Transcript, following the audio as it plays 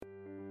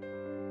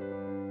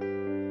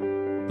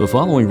The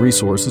following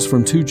resource is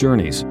from Two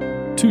Journeys.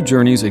 Two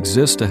Journeys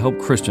exists to help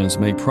Christians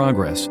make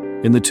progress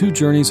in the two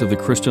journeys of the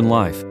Christian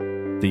life,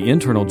 the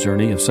internal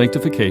journey of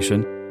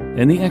sanctification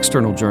and the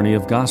external journey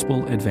of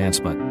gospel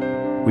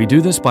advancement. We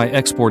do this by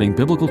exporting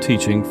biblical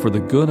teaching for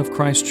the good of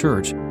Christ's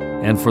church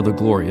and for the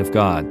glory of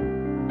God.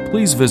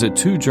 Please visit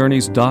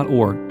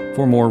twojourneys.org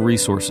for more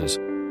resources.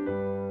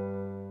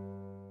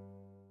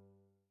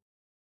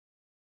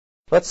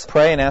 Let's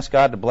pray and ask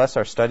God to bless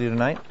our study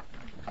tonight.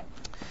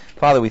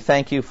 Father, we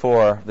thank you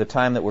for the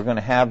time that we're going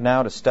to have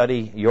now to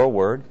study your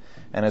word.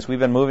 And as we've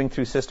been moving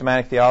through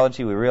systematic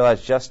theology, we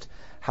realize just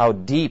how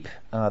deep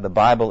the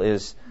Bible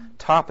is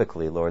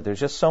topically, Lord. There's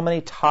just so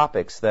many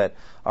topics that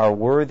are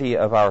worthy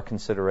of our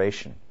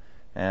consideration.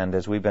 And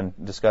as we've been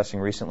discussing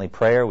recently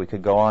prayer, we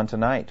could go on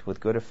tonight with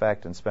good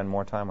effect and spend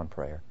more time on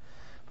prayer.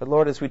 But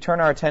Lord, as we turn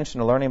our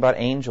attention to learning about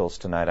angels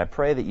tonight, I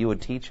pray that you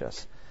would teach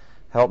us.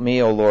 Help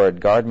me, O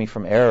Lord, guard me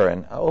from error,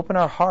 and open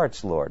our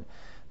hearts, Lord,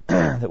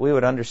 that we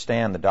would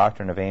understand the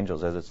doctrine of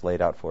angels as it's laid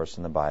out for us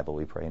in the Bible.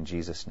 We pray in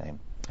Jesus' name.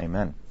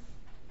 Amen.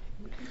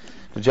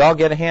 Did y'all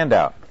get a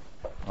handout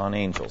on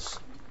angels?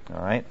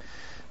 All right.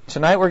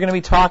 Tonight we're going to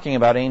be talking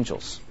about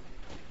angels.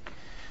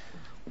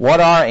 What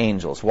are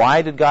angels?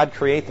 Why did God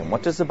create them?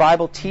 What does the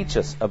Bible teach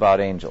us about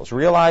angels?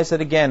 Realize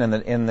that again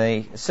in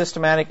the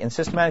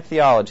systematic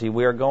theology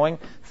we are going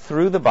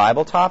through the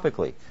Bible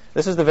topically.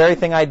 This is the very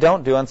thing I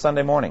don't do on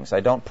Sunday mornings. I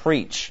don't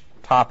preach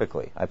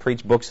topically. I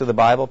preach books of the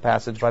Bible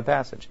passage by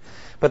passage.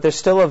 But there's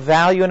still a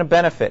value and a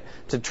benefit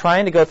to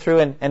trying to go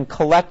through and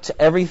collect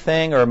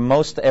everything or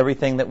most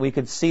everything that we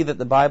could see that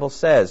the Bible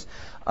says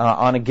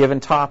on a given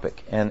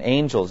topic. And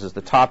angels is the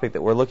topic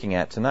that we're looking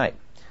at tonight.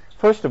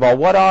 First of all,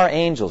 what are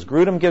angels?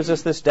 Grudem gives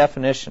us this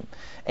definition.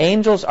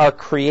 Angels are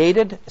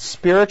created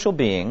spiritual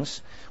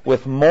beings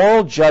with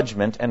moral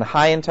judgment and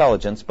high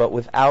intelligence, but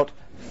without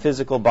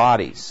physical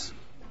bodies.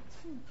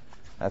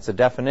 That's a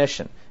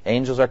definition.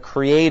 Angels are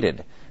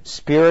created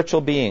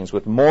spiritual beings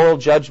with moral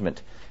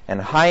judgment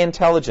and high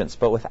intelligence,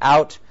 but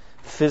without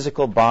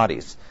physical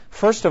bodies.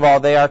 First of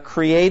all, they are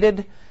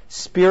created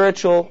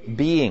spiritual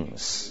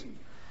beings.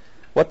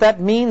 What that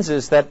means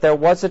is that there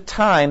was a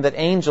time that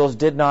angels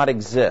did not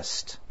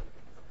exist.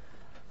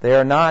 They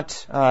are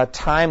not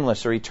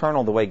timeless or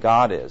eternal the way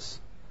God is.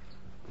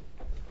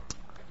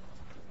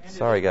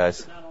 Sorry,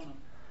 guys.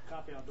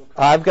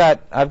 I've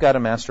got a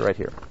master right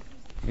here.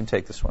 You can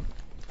take this one.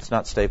 It's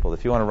not stapled.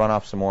 If you want to run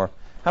off some more.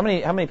 How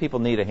many people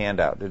need a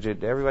handout?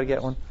 Did everybody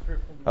get one?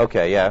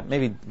 Okay, yeah.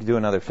 Maybe do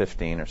another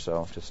 15 or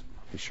so. Just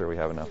be sure we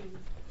have enough.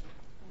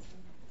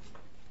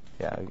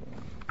 Yeah.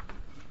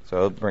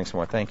 So bring some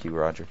more. Thank you,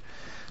 Roger.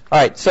 All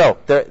right. So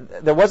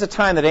there was a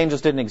time that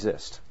angels didn't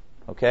exist.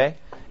 Okay.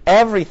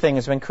 Everything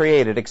has been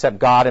created except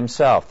God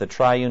Himself, the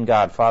triune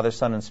God, Father,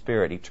 Son, and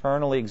Spirit,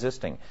 eternally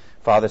existing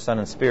Father, Son,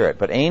 and Spirit.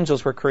 But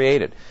angels were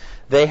created.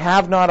 They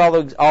have not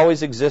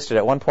always existed.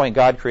 At one point,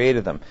 God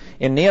created them.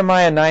 In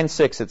Nehemiah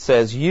 9:6, it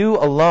says, "You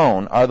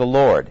alone are the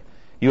Lord.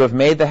 You have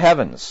made the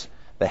heavens,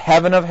 the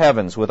heaven of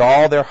heavens, with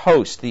all their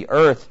host, the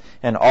earth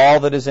and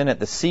all that is in it,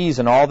 the seas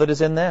and all that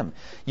is in them.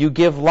 You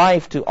give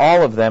life to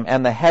all of them,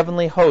 and the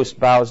heavenly host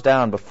bows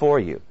down before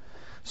you."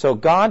 So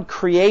God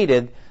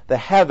created the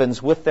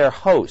heavens with their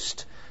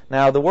host.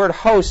 Now, the word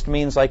host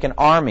means like an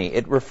army.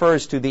 It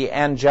refers to the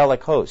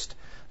angelic host,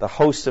 the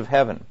hosts of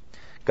heaven.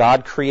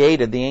 God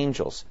created the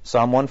angels.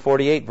 Psalm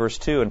 148, verse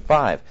 2 and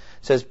 5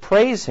 says,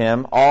 "Praise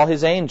Him, all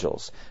His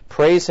angels.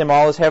 Praise Him,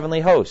 all His heavenly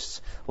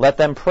hosts. Let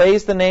them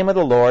praise the name of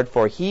the Lord,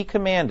 for He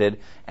commanded,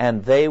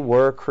 and they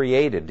were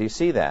created." Do you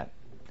see that?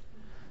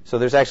 So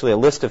there's actually a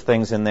list of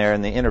things in there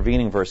in the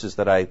intervening verses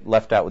that I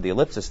left out with the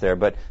ellipsis there,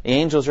 but the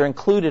angels are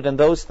included in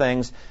those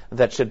things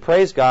that should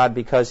praise God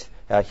because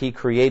He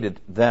created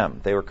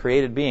them. They were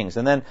created beings.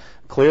 And then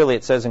clearly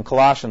it says in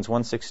Colossians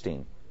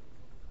 1:16,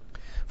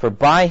 "For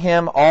by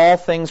Him all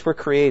things were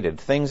created,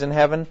 things in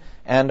heaven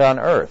and on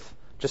earth."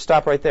 Just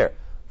stop right there.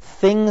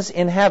 Things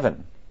in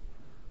heaven.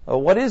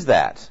 Well, what is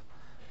that?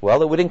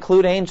 Well, it would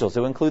include angels.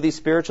 It would include these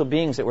spiritual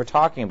beings that we're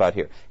talking about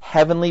here.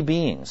 Heavenly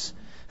beings.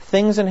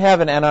 Things in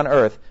heaven and on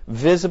earth,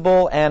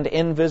 visible and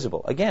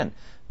invisible. Again,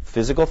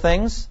 physical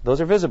things,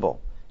 those are visible.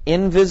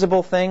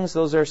 Invisible things,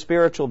 those are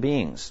spiritual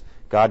beings.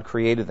 God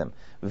created them.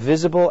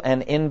 Visible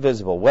and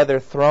invisible, whether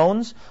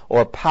thrones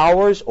or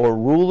powers or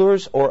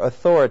rulers or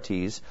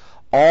authorities,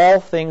 all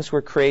things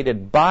were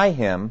created by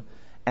Him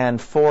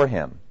and for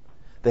Him.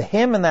 The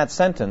Him in that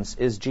sentence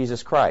is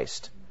Jesus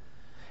Christ.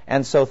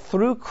 And so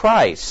through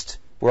Christ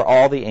were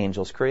all the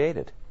angels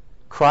created.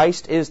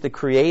 Christ is the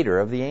creator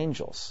of the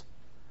angels.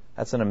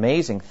 That's an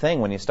amazing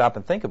thing when you stop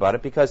and think about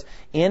it, because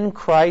in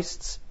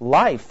Christ's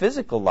life,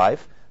 physical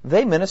life,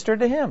 they ministered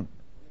to Him.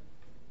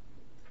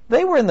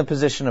 They were in the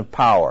position of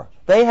power.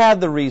 They had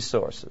the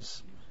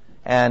resources.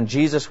 And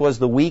Jesus was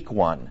the weak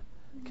one.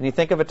 Can you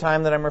think of a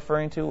time that I'm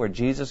referring to where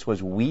Jesus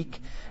was weak?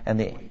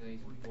 And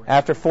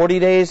after 40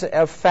 days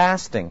of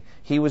fasting,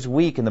 He was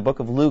weak. And the book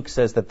of Luke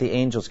says that the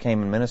angels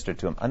came and ministered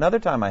to Him. Another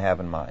time I have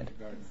in mind.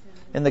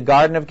 In the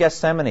Garden of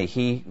Gethsemane,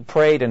 he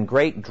prayed and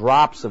great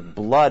drops of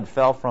blood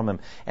fell from him,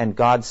 and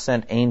God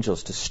sent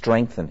angels to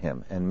strengthen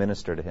him and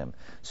minister to him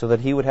so that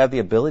he would have the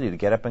ability to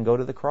get up and go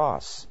to the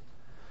cross.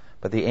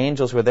 But the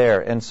angels were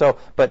there. And so,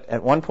 but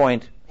at one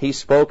point, he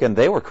spoke and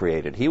they were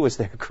created. He was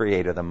their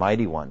creator, the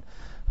mighty one,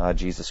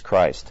 Jesus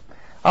Christ.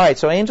 All right,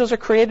 so angels are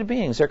created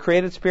beings. They're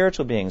created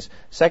spiritual beings.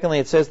 Secondly,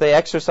 it says they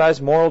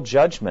exercise moral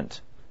judgment.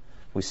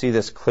 We see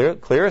this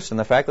clearest in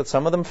the fact that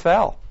some of them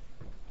fell.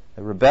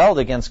 They rebelled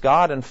against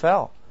God and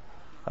fell.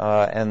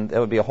 And that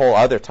would be a whole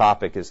other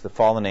topic, is the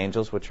fallen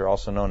angels, which are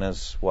also known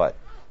as what?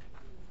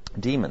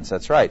 Demons.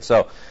 That's right.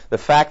 So the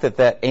fact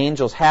that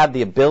angels had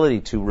the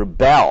ability to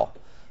rebel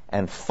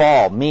and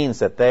fall means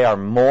that they are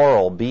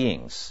moral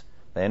beings.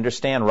 They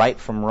understand right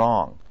from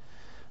wrong.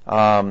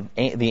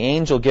 The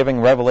angel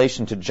giving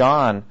revelation to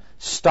John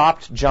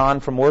stopped John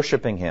from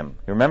worshiping him.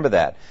 You remember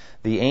that.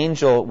 The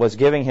angel was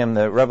giving him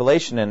the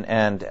revelation,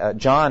 and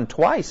John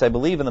twice, I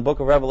believe, in the book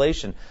of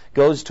Revelation,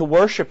 goes to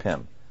worship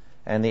him.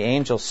 And the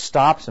angel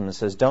stops him and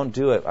says, "Don't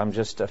do it. I'm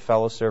just a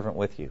fellow servant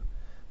with you.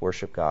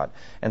 Worship God."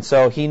 And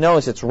so he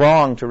knows it's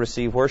wrong to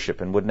receive worship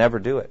and would never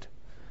do it.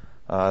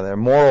 They're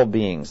moral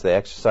beings. They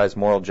exercise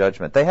moral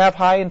judgment. They have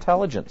high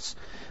intelligence.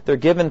 They're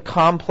given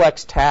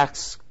complex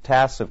tasks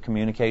of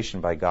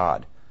communication by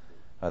God.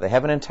 They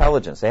have an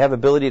intelligence. They have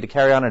ability to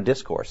carry on a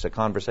discourse, a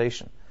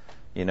conversation.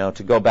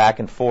 To go back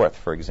and forth,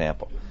 for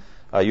example.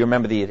 You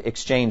remember the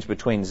exchange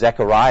between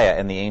Zechariah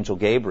and the angel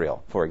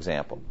Gabriel, for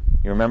example.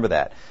 You remember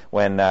that.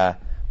 When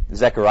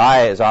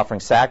Zechariah is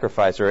offering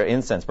sacrifice or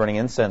incense, burning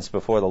incense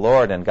before the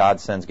Lord, and God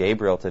sends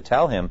Gabriel to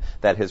tell him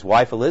that his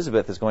wife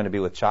Elizabeth is going to be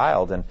with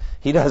child, and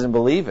he doesn't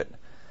believe it.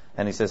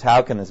 And he says,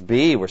 "How can this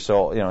be? We're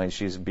so,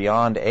 she's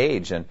beyond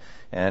age."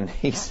 And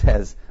he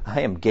says,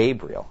 "I am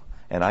Gabriel,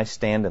 and I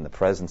stand in the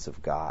presence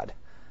of God."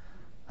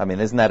 I mean,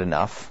 isn't that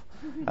enough?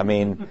 I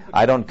mean,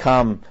 I don't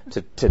come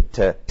to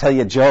tell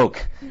you a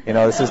joke.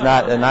 This is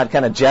not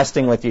kind of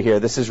jesting with you here.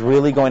 This is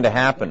really going to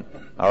happen,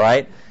 all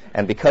right?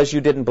 And because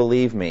you didn't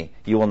believe me,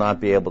 you will not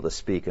be able to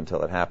speak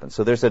until it happens.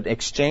 So there's an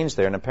exchange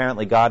there, and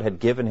apparently God had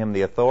given him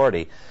the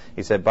authority.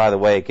 He said, "By the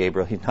way,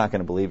 Gabriel, he's not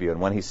going to believe you.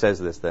 And when he says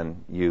this, then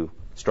you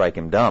strike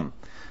him dumb."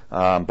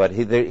 But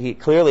he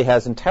clearly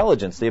has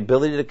intelligence, the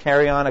ability to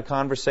carry on a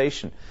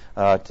conversation,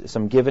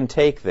 some give and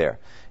take there.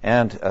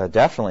 And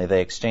definitely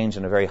they exchange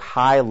in a very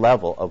high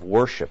level of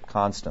worship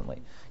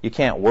constantly. You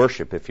can't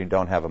worship if you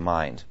don't have a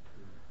mind.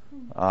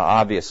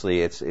 Obviously,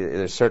 there's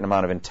a certain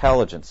amount of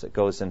intelligence that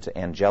goes into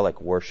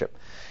angelic worship.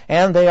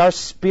 And they are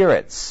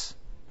spirits.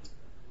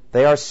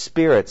 They are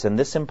spirits, and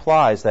this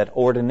implies that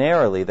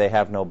ordinarily they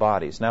have no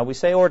bodies. Now, we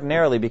say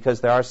ordinarily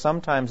because there are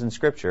some times in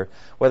Scripture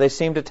where they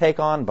seem to take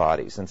on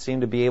bodies and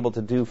seem to be able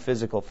to do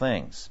physical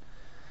things.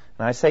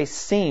 And I say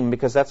seem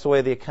because that's the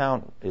way the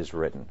account is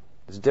written.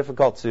 It's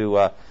difficult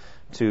to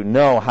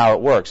know how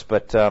it works,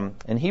 but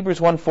in Hebrews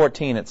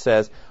 1:14 it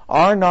says,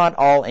 "Are not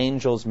all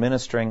angels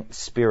ministering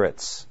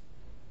spirits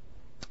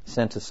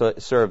sent to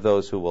serve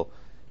those who will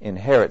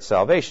inherit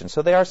salvation?"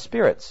 So they are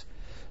spirits.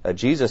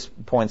 Jesus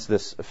points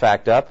this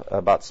fact up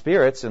about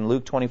spirits in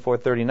Luke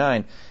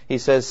 24:39. He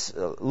says,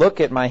 "Look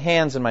at my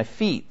hands and my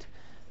feet.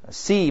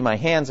 See my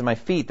hands and my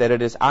feet, that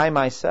it is I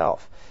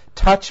myself.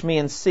 Touch me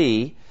and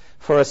see,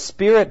 for a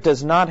spirit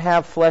does not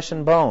have flesh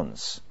and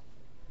bones,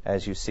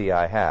 as you see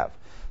I have."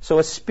 So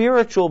a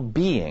spiritual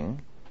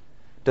being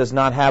does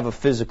not have a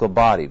physical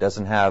body,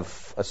 doesn't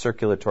have a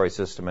circulatory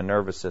system, a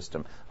nervous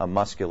system, a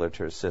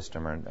musculature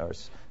system, or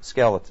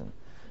skeleton.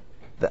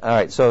 All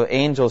right, so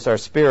angels are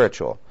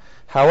spiritual.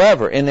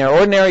 However, in their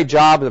ordinary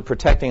job of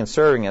protecting and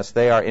serving us,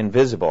 they are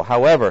invisible.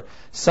 However,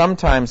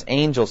 sometimes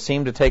angels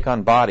seem to take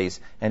on bodies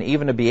and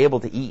even to be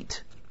able to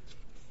eat.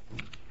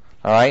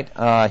 All right,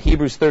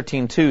 Hebrews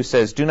 13:2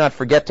 says, "Do not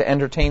forget to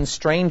entertain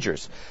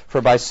strangers,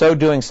 for by so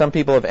doing some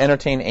people have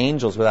entertained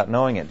angels without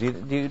knowing it."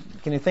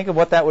 Can you think of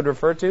what that would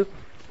refer to?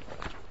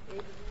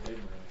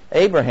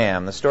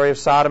 Abraham, the story of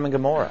Sodom and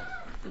Gomorrah.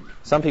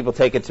 Some people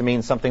take it to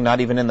mean something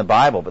not even in the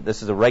Bible, but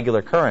this is a regular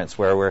occurrence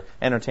where we're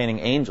entertaining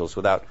angels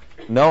without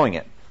knowing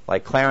it,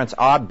 like Clarence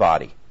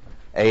Oddbody,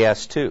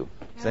 AS2.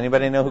 Does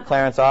anybody know who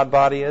Clarence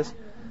Oddbody is?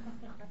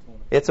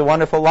 It's a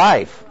Wonderful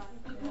Life.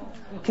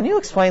 Can you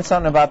explain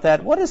something about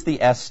that? What does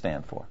the S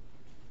stand for?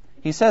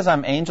 He says,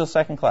 "I'm angel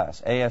second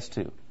class,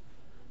 AS2.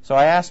 So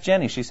I asked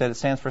Jenny. She said it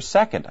stands for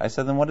second. I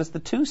said, then what does the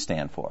 2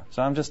 stand for?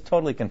 So I'm just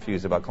totally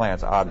confused about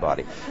Clarence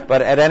Oddbody.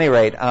 But at any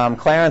rate,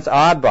 Clarence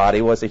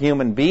Oddbody was a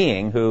human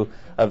being who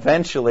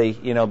eventually,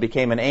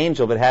 became an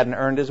angel but hadn't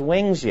earned his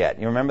wings yet.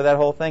 You remember that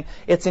whole thing?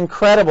 It's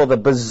incredible the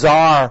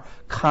bizarre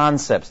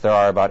concepts there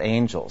are about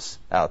angels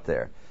out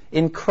there.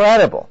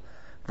 Incredible.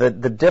 The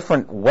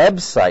different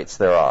websites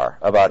there are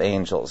about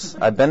angels.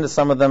 I've been to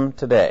some of them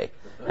today,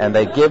 and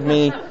they give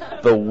me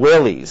the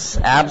willies.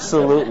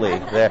 Absolutely.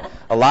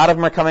 A lot of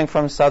them are coming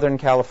from Southern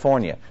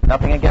California.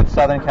 Nothing against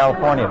Southern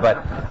California,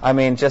 but,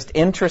 just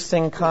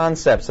interesting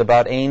concepts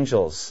about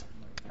angels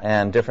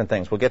and different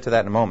things. We'll get to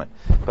that in a moment.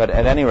 But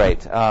at any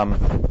rate,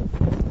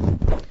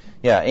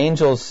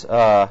 angels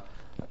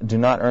do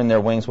not earn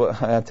their wings. Well,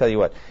 I'll tell you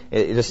what,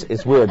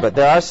 it's weird. But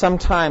there are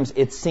sometimes,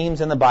 it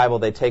seems in the Bible,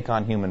 they take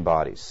on human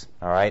bodies.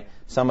 All right?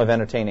 Some have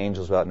entertained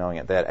angels without knowing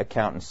it. That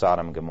account in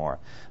Sodom and Gomorrah.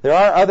 There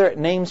are other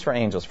names for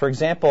angels. For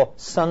example,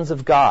 sons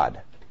of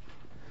God.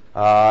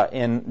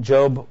 In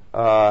Job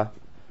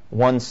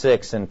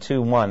 1:6 and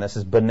 2:1, this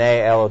is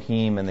B'nai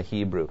Elohim in the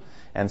Hebrew.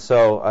 And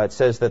so it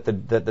says that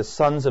the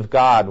sons of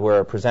God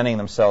were presenting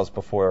themselves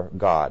before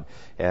God.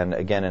 And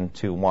again in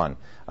 2:1.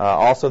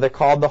 Also, they're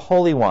called the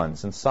holy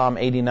ones in Psalm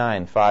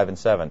 89, 5 and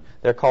 7.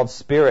 They're called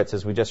spirits,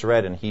 as we just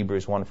read in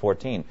Hebrews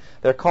 1:14.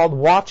 They're called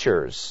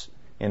watchers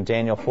in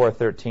Daniel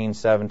 4:13,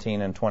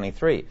 17, and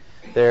 23.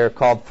 They're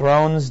called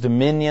thrones,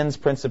 dominions,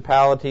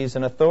 principalities,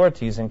 and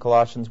authorities in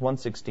Colossians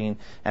 1:16,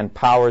 and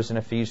powers in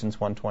Ephesians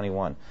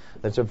 1:21.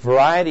 There's a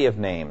variety of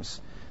names.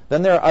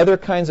 Then there are other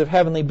kinds of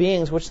heavenly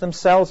beings which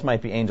themselves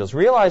might be angels.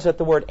 Realize that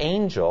the word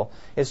angel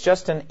is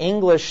just an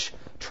English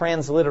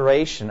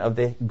transliteration of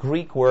the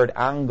Greek word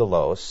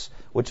angelos,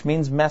 which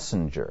means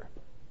messenger.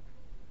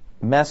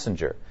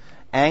 Messenger.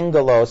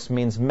 Angelos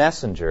means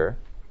messenger.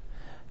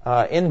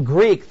 In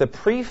Greek, the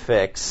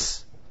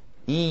prefix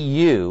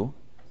EU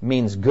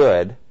means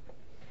good,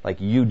 like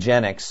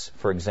eugenics,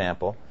 for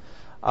example.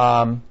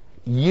 Euangelion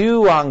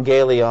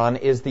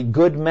is the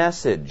good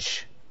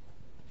message.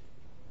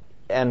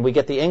 And we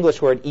get the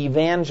English word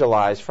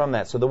evangelize from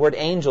that. So the word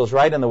angel is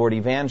right in the word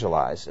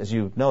evangelize, as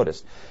you've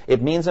noticed.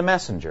 It means a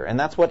messenger, and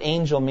that's what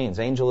angel means.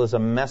 Angel is a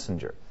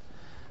messenger.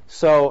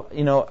 So,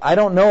 I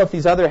don't know if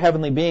these other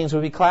heavenly beings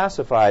would be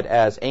classified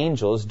as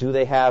angels. Do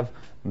they have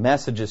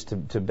messages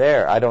to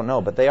bear? I don't know,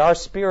 but they are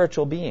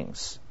spiritual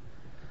beings.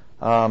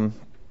 For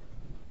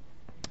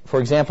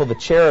example, the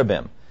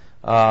cherubim.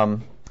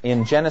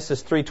 In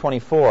Genesis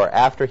 3:24,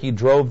 after he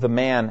drove the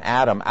man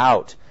Adam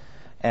out,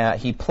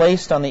 he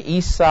placed on the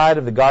east side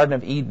of the Garden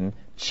of Eden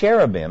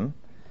cherubim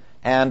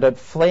and a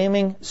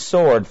flaming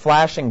sword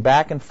flashing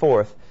back and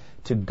forth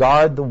to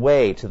guard the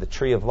way to the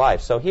tree of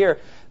life. So here,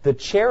 the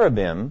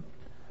cherubim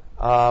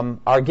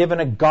are given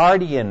a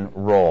guardian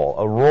role,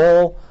 a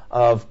role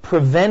of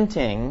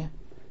preventing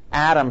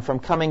Adam from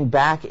coming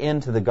back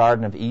into the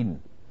Garden of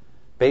Eden.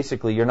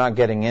 Basically, you're not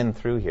getting in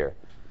through here.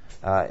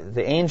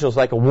 The angel's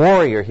like a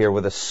warrior here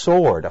with a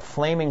sword, a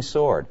flaming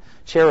sword.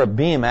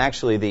 Cherubim,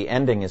 actually, the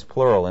ending is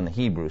plural in the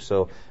Hebrew,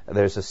 so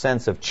there's a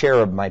sense of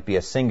cherub might be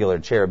a singular.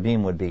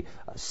 Cherubim would be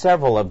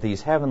several of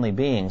these heavenly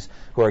beings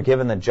who are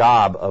given the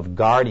job of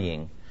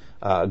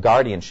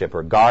guardianship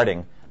or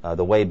guarding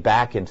the way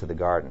back into the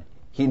garden.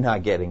 He's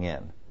not getting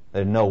in.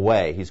 There's no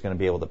way he's going to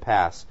be able to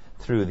pass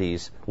through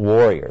these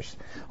warriors.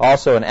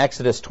 Also in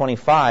Exodus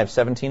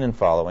 25:17 and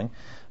following,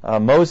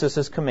 Moses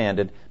is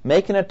commanded,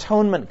 make an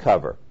atonement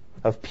cover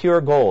of pure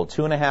gold,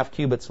 2.5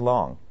 cubits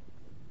long,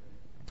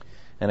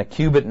 and 1.5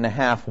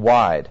 cubits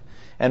wide,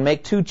 and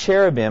make 2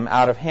 cherubim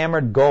out of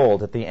hammered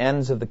gold at the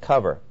ends of the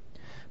cover.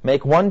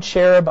 Make 1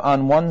 cherub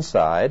on one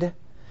side,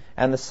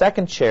 and the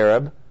second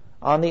cherub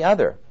on the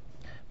other.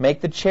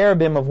 Make the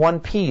cherubim of one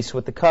piece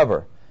with the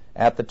cover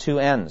at the 2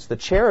 ends. The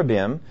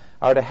cherubim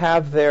are to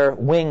have their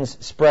wings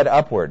spread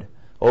upward,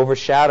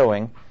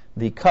 overshadowing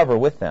the cover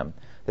with them.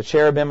 The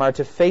cherubim are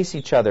to face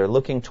each other,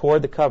 looking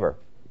toward the cover.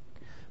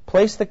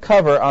 Place the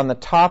cover on the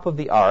top of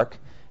the ark,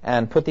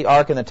 and put the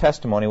ark in the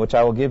testimony, which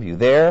I will give you.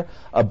 There,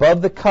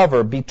 above the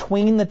cover,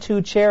 between the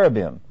 2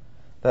 cherubim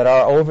that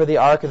are over the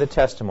ark of the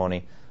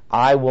testimony,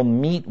 I will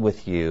meet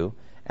with you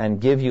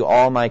and give you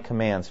all my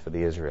commands for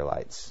the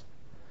Israelites.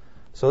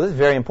 So this is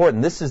very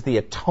important. This is the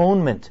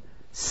atonement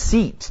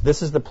seat.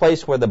 This is the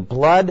place where the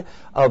blood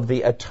of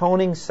the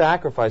atoning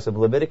sacrifice of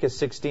Leviticus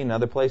 16 and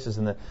other places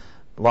in the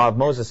law of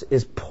Moses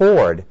is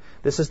poured.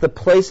 This is the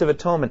place of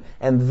atonement.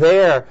 And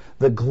there,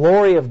 the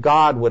glory of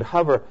God would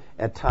hover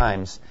at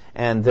times,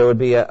 and there would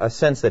be a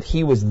sense that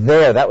he was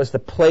there. That was the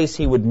place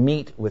he would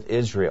meet with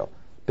Israel,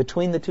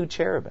 between the 2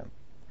 cherubim.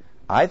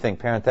 I think,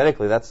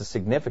 parenthetically, that's the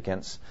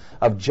significance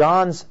of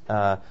John's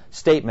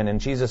statement in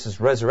Jesus'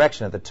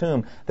 resurrection at the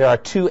tomb. There are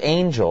 2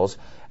 angels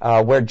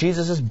where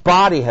Jesus'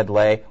 body had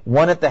lay,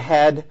 one at the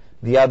head,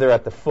 the other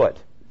at the foot.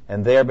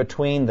 And there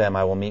between them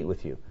I will meet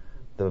with you.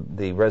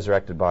 The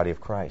resurrected body of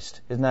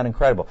Christ. Isn't that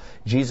incredible?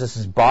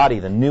 Jesus' body,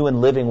 the new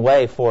and living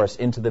way for us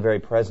into the very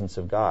presence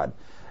of God.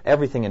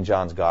 Everything in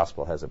John's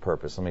gospel has a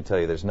purpose. Let me tell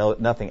you, there's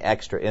nothing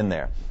extra in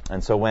there.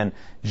 And so when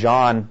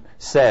John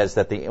says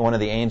that one of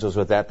the angels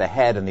was at the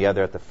head and the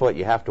other at the foot,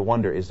 you have to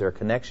wonder, is there a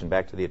connection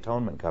back to the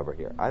atonement cover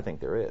here? I think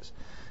there is.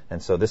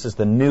 And so this is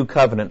the new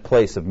covenant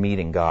place of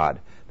meeting God,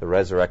 the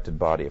resurrected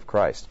body of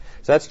Christ.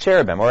 So that's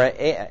cherubim. Or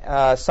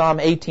Psalm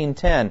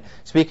 18:10,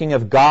 speaking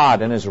of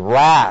God and his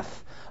wrath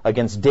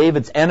against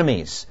David's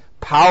enemies,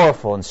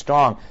 powerful and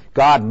strong.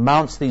 God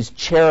mounts these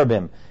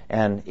cherubim,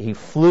 and he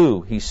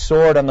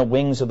soared on the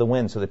wings of the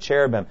wind. So the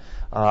cherubim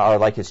are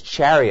like his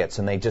chariots,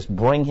 and they just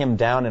bring him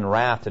down in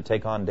wrath to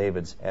take on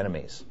David's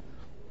enemies.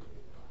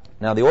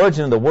 Now, the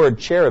origin of the word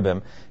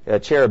cherubim,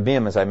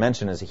 as I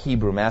mentioned, is a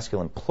Hebrew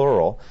masculine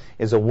plural,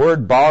 is a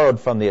word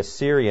borrowed from the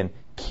Assyrian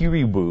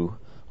kiribu,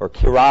 or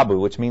kirabu,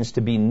 which means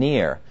to be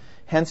near.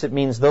 Hence it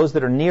means those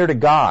that are near to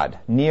God,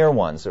 near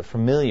ones, or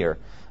familiar,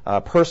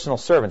 personal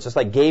servants. Just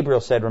like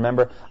Gabriel said,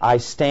 remember, I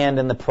stand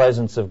in the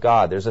presence of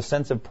God. There's a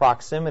sense of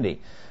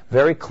proximity,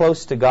 very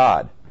close to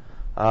God.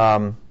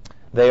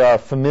 They are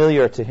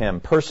familiar to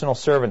him, personal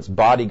servants,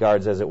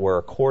 bodyguards, as it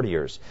were,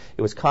 courtiers.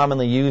 It was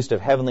commonly used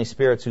of heavenly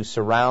spirits who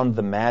surround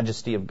the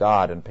majesty of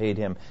God and paid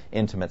him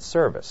intimate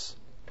service.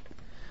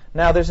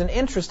 Now, there's an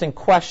interesting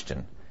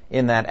question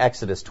in that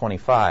Exodus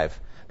 25.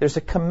 There's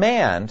a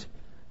command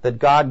that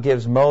God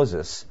gives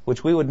Moses,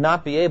 which we would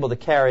not be able to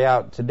carry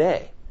out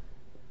today.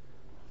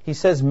 He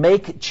says,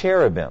 make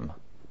cherubim.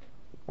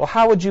 Well,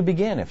 how would you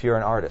begin if you're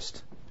an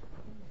artist?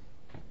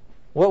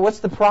 What's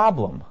the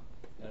problem?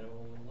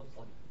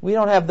 We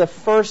don't have the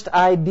first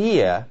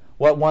idea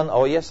what one...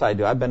 Oh, yes, I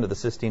do. I've been to the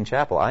Sistine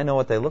Chapel. I know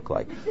what they look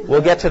like.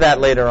 We'll get to that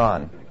later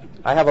on.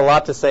 I have a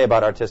lot to say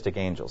about artistic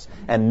angels,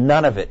 and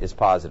none of it is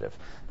positive.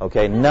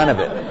 Okay, none of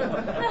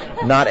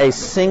it. Not a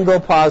single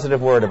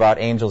positive word about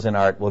angels in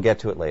art. We'll get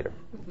to it later.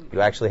 You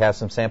actually have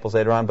some samples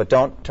later on, but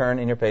don't turn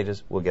in your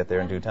pages. We'll get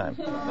there in due time.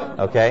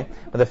 Okay?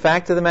 But the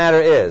fact of the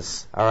matter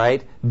is, all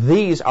right,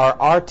 these are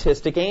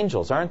artistic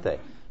angels, aren't they?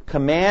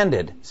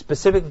 Commanded,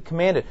 specifically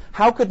commanded.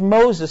 How could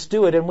Moses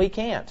do it and we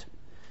can't?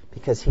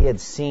 Because he had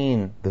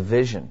seen the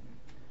vision.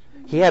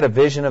 He had a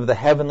vision of the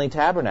heavenly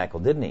tabernacle,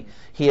 didn't he?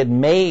 He had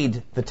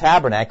made the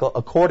tabernacle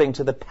according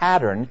to the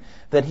pattern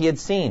that he had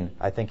seen.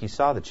 I think he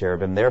saw the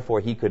cherubim.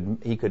 Therefore, he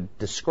could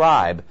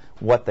describe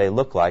what they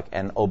look like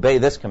and obey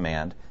this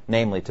command,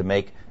 namely to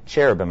make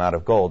cherubim out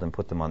of gold and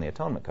put them on the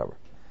atonement cover.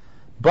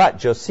 But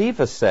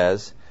Josephus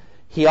says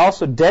he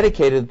also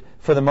dedicated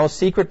for the most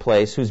secret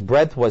place, whose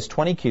breadth was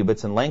 20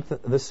 cubits and length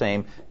the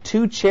same,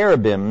 2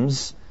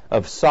 cherubims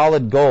of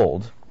solid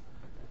gold.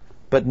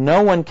 But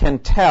no one can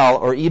tell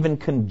or even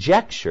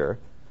conjecture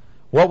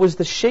what was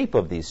the shape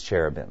of these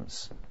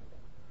cherubims.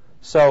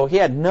 So he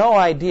had no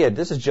idea.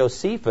 This is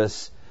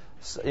Josephus,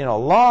 a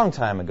long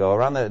time ago,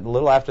 around a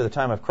little after the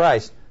time of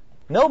Christ.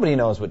 Nobody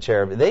knows what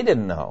cherubim. They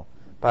didn't know.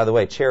 By the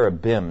way,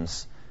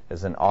 cherubims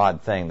is an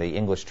odd thing. The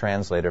English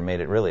translator made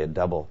it really a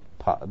double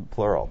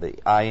plural. The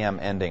I-am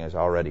ending is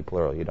already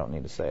plural. You don't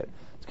need to say it.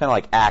 It's kind of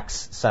like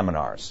Acts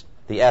seminars.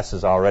 The S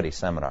is already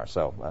seminar.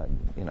 So,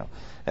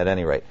 at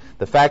any rate.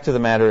 The fact of the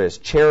matter is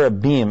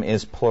cherubim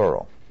is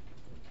plural.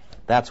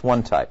 That's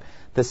one type.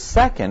 The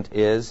second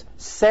is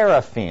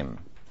seraphim.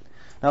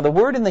 Now, the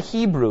word in the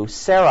Hebrew,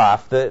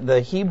 seraph,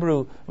 the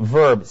Hebrew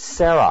verb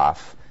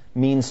seraph,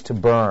 means to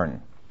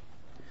burn.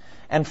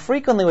 And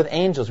frequently with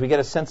angels, we get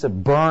a sense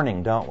of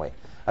burning, don't we?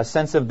 A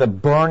sense of the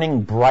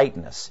burning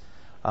brightness.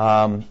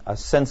 A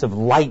sense of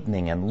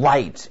lightning and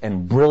light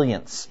and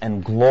brilliance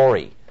and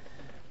glory.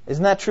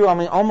 Isn't that true? I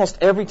mean, almost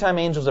every time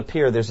angels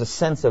appear, there's a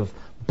sense of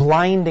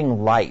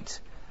blinding light,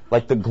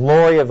 like the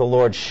glory of the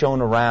Lord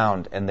shone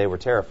around and they were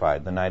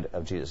terrified the night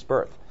of Jesus'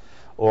 birth.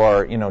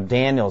 Or,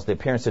 the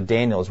appearance of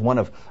Daniel is one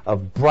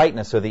of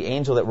brightness, or the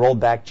angel that rolled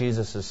back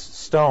Jesus'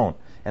 stone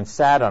and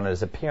sat on it.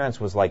 His appearance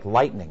was like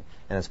lightning,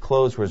 and his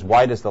clothes were as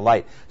white as the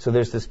light. So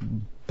there's this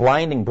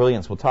blinding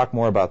brilliance. We'll talk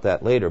more about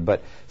that later.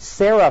 But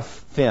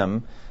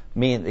seraphim,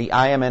 the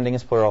I am ending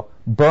is plural,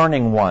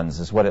 burning ones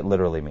is what it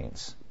literally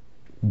means.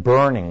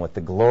 Burning with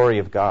the glory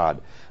of God.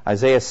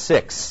 Isaiah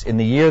 6, in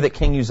the year that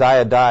King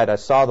Uzziah died, I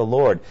saw the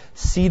Lord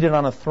seated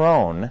on a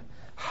throne,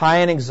 high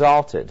and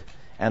exalted,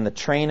 and the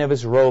train of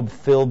his robe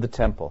filled the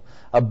temple.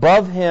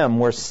 Above him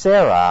were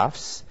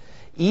seraphs,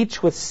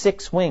 each with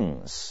 6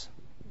 wings.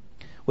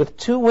 With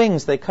 2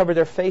 wings they covered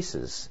their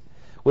faces.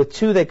 With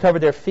 2 they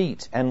covered their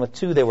feet, and with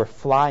 2 they were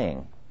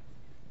flying.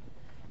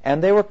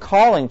 And they were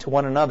calling to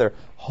one another,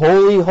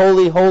 Holy,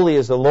 holy, holy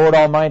is the Lord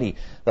Almighty.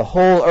 The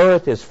whole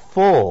earth is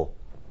full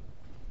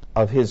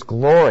of his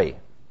glory.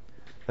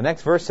 The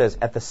next verse says,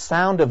 at the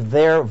sound of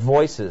their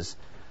voices,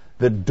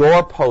 the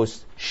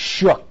doorposts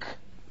shook,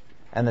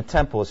 and the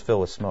temple was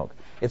filled with smoke.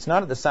 It's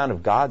not at the sound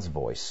of God's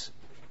voice.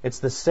 It's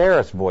the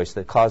seraph's voice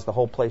that caused the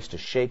whole place to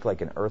shake like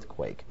an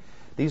earthquake.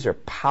 These are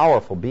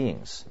powerful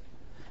beings.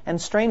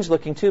 And strange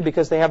looking, too,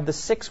 because they have the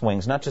 6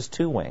 wings, not just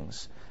 2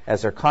 wings,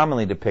 as they're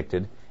commonly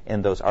depicted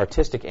in those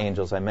artistic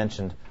angels I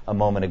mentioned a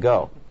moment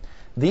ago.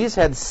 These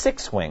had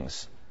 6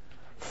 wings.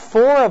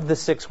 4 of the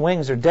 6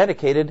 wings are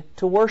dedicated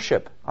to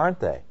worship, aren't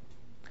they?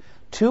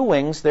 2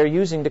 wings they're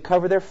using to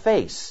cover their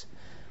face.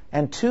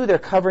 And 2 they're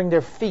covering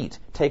their feet.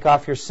 Take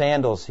off your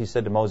sandals, he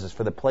said to Moses,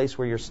 for the place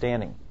where you're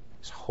standing.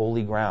 It's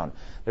holy ground.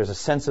 There's a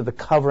sense of the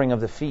covering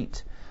of the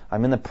feet.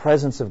 I'm in the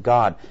presence of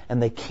God.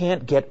 And they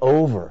can't get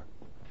over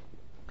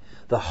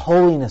the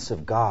holiness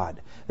of God.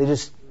 They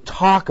just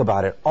talk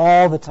about it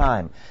all the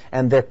time.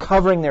 And they're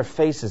covering their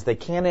faces. They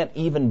can't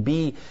even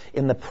be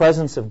in the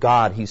presence of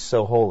God. He's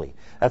so holy.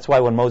 That's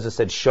why when Moses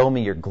said, show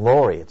me your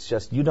glory, it's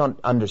just you don't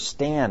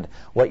understand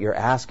what you're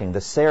asking.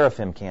 The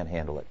seraphim can't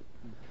handle it.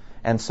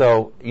 And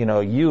so,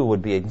 you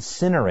would be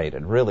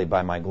incinerated, really,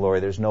 by my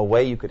glory. There's no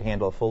way you could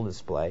handle a full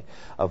display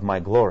of my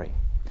glory.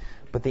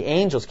 But the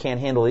angels can't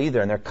handle it either,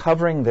 and they're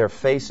covering their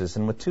faces.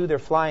 And with 2, they're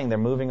flying. They're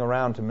moving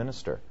around to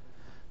minister.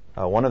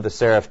 One of the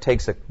seraph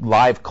takes a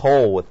live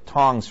coal with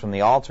tongs from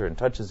the altar and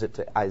touches it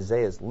to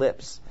Isaiah's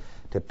lips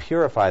to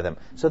purify them.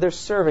 So they're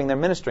serving, they're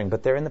ministering,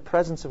 but they're in the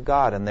presence of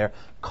God, and they're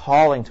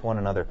calling to one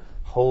another,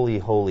 holy,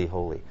 holy,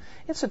 holy.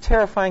 It's a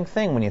terrifying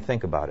thing when you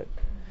think about it.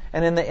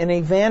 And in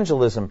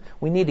evangelism,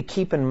 we need to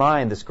keep in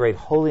mind this great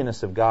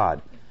holiness of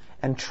God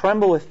and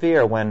tremble with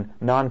fear when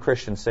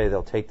non-Christians say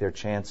they'll take their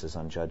chances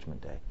on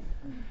Judgment Day.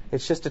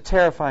 It's just a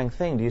terrifying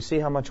thing. Do you see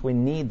how much we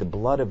need the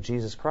blood of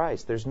Jesus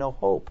Christ? There's no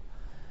hope.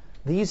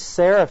 These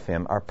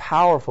seraphim are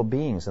powerful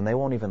beings, and they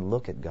won't even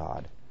look at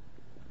God.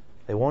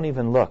 They won't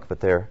even look, but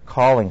they're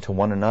calling to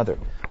one another.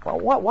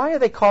 Well, why are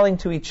they calling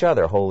to each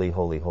other? Holy,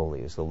 holy,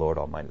 holy is the Lord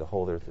Almighty. The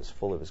whole earth is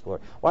full of His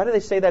glory. Why do they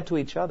say that to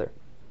each other?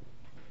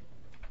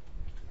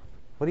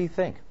 What do you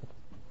think?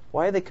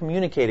 Why are they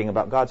communicating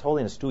about God's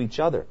holiness to each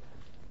other?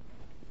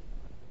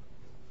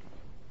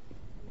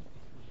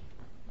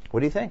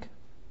 What do you think?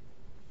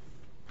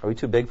 Are we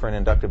too big for an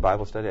inductive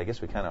Bible study? I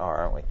guess we kind of are,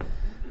 aren't we?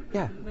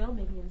 Yeah. Well,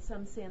 maybe in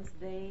some sense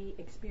they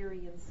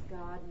experience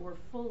God more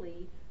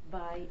fully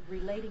by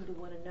relating to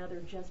one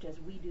another just as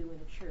we do in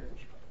a church.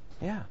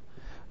 Yeah.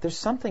 There's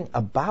something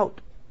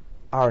about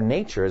our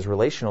nature as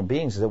relational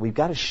beings that we've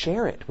got to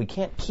share it. We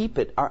can't keep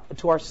it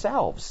to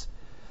ourselves.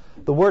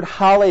 The word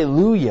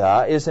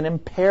hallelujah is an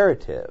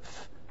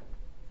imperative.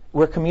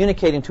 We're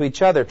communicating to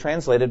each other,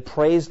 translated,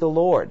 praise the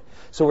Lord.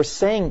 So we're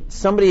saying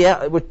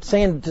we're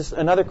saying to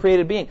another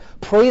created being,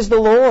 praise the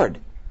Lord.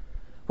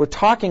 We're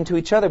talking to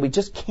each other. We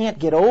just can't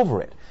get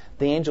over it.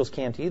 The angels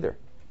can't either.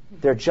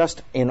 They're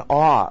just in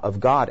awe of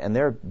God, and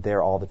they're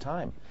there all the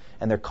time.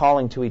 And they're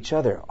calling to each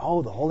other,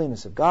 oh, the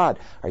holiness of God.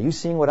 Are you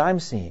seeing what I'm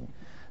seeing?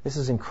 This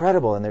is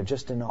incredible, and they're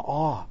just in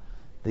awe.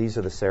 These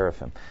are the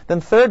seraphim. Then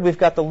third, we've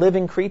got the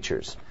living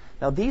creatures.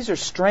 Now, these are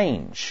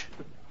strange.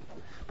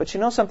 But you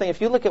know something?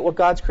 If you look at what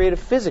God's created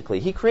physically,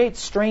 He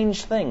creates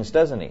strange things,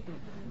 doesn't He?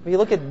 If you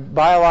look at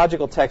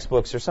biological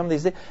textbooks or some of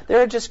these,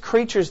 there are just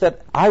creatures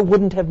that I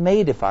wouldn't have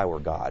made if I were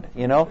God,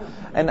 you know?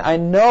 And I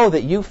know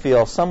that you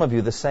feel, some of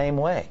you, the same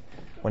way.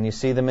 When you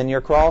see them in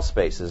your crawl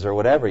spaces or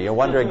whatever, you're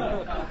wondering,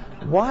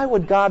 why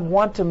would God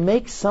want to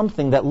make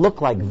something that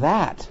looked like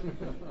that?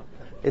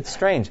 It's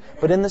strange.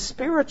 But in the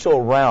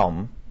spiritual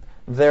realm,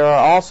 there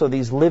are also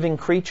these living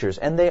creatures,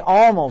 and they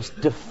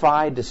almost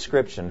defy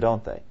description,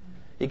 don't they?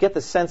 You get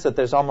the sense that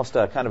there's almost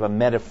a kind of a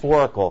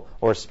metaphorical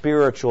or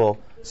spiritual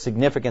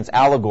significance,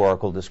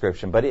 allegorical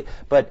description.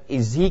 But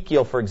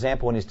Ezekiel, for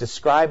example, when he's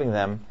describing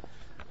them,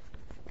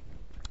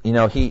 you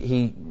know,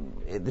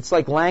 it's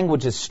like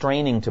language is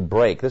straining to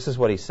break. This is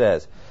what he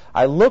says.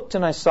 I looked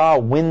and I saw a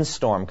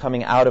windstorm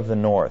coming out of the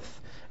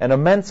north, an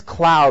immense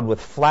cloud with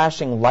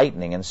flashing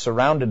lightning and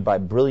surrounded by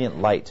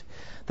brilliant light.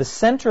 The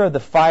center of the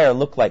fire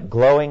looked like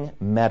glowing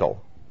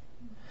metal.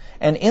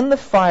 And in the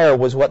fire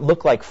was what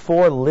looked like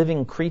 4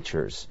 living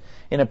creatures.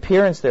 In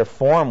appearance, their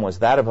form was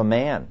that of a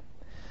man.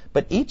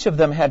 But each of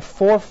them had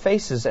 4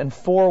 faces and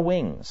 4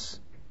 wings.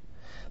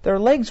 Their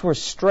legs were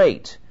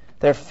straight.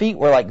 Their feet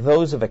were like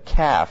those of a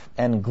calf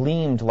and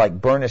gleamed like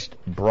burnished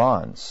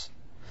bronze.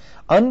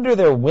 Under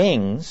their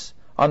wings,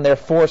 on their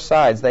 4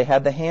 sides, they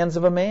had the hands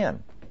of a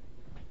man.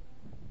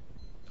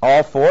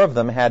 All 4 of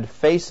them had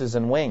faces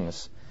and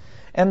wings.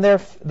 And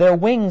their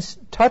wings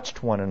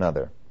touched one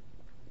another.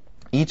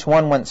 Each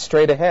one went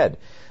straight ahead.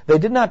 They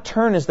did not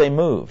turn as they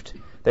moved.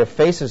 Their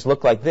faces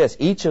looked like this.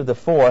 Each of the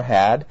 4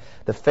 had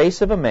the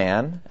face of a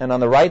man, and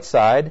on the right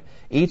side,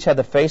 each had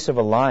the face of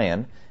a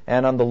lion,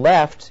 and on the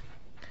left,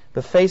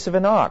 the face of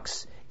an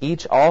ox.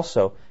 Each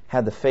also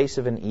had the face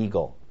of an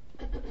eagle.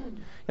 You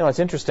know, it's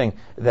interesting,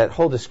 that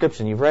whole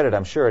description, you've read it,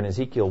 I'm sure, in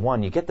Ezekiel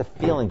 1, you get the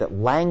feeling that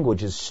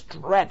language is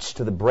stretched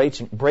to the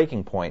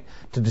breaking point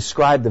to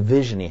describe the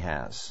vision he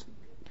has.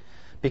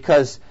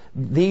 Because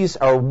these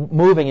are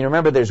moving. You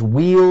remember there's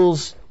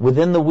wheels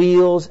within the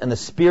wheels, and the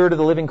spirit of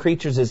the living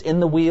creatures is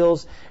in the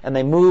wheels, and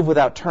they move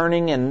without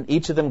turning, and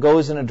each of them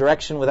goes in a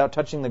direction without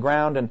touching the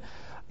ground. And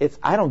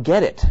I don't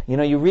get it. You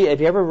know, have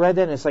you ever read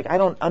that? And it's like, I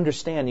don't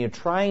understand. You're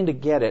trying to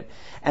get it.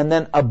 And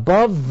then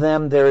above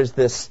them there is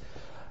this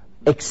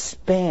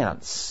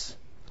expanse,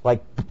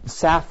 like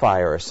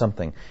sapphire or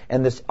something.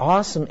 And this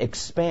awesome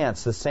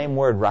expanse, the same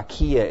word,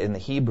 rakia in the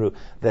Hebrew,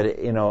 that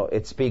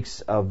it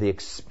speaks of the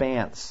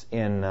expanse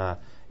in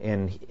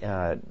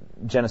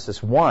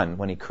Genesis 1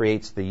 when he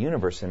creates the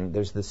universe, and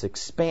there's this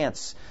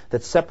expanse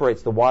that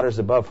separates the waters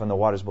above from the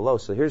waters below.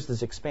 So here's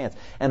this expanse.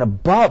 And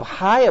above,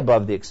 high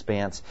above the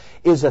expanse,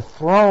 is a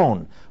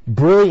throne,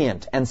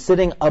 brilliant, and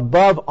sitting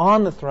above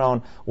on the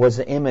throne was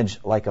an image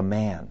like a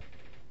man.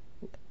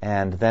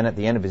 And then at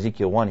the end of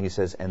Ezekiel 1, he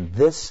says, and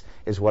this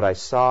is what I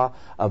saw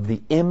of the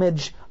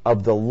image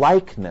of the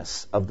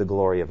likeness of the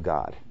glory of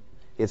God.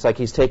 It's like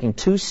he's taking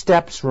 2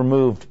 steps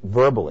removed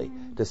verbally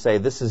to say,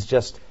 this is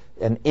just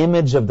an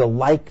image of the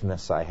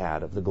likeness I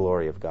had of the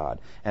glory of God.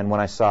 And when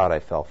I saw it, I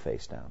fell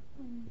face down.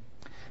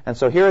 And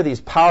so here are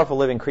these powerful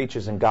living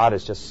creatures, and God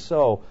is just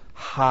so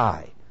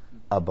high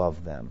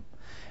above them.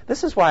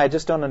 This is why I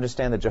just don't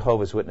understand the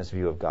Jehovah's Witness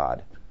view of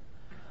God.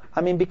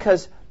 I mean,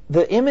 because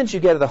the image you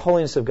get of the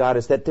holiness of God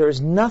is that there is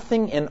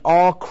nothing in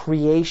all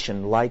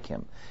creation like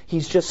Him.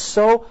 He's just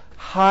so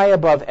high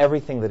above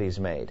everything that He's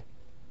made.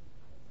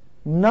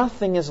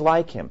 Nothing is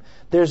like him.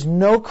 There's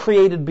no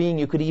created being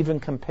you could even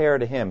compare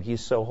to him.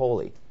 He's so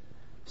holy.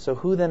 So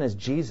who then is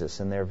Jesus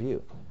in their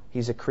view?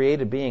 He's a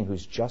created being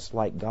who's just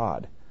like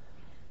God.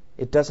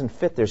 It doesn't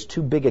fit. There's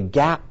too big a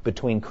gap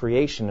between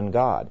creation and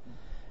God.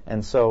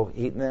 And so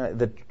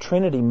the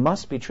Trinity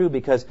must be true,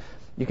 because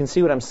you can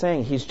see what I'm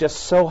saying. He's just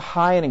so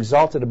high and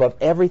exalted above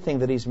everything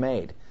that he's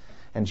made.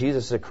 And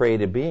Jesus is a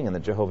created being in the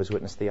Jehovah's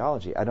Witness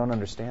theology. I don't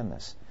understand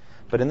this.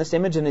 But in this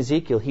image in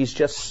Ezekiel, he's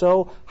just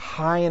so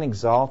high and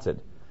exalted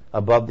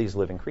above these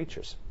living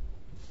creatures.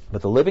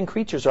 But the living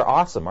creatures are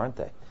awesome, aren't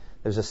they?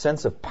 There's a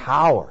sense of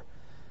power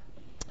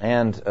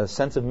and a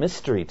sense of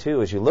mystery,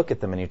 too, as you look at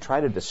them and you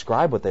try to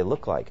describe what they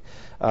look like.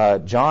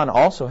 John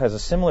also has a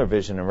similar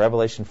vision in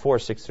Revelation 4,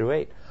 6 through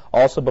 8.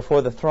 Also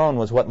before the throne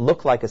was what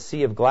looked like a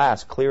sea of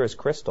glass, clear as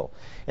crystal.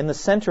 In the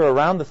center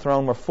around the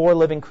throne were 4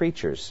 living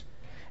creatures,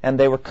 and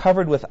they were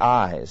covered with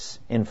eyes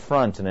in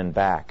front and in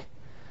back.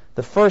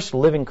 The first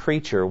living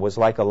creature was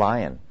like a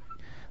lion.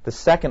 The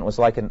second was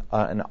like an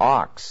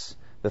ox.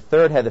 The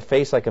third had the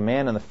face like a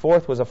man, and the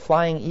fourth was a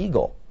flying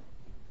eagle.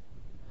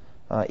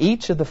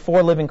 Each of the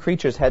 4 living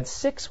creatures had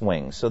 6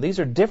 wings. So these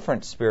are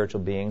different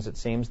spiritual beings, it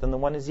seems, than the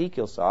one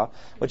Ezekiel saw,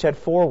 which had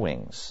 4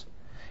 wings.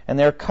 And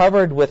they're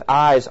covered with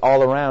eyes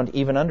all around,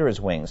 even under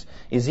his wings.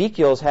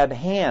 Ezekiel's had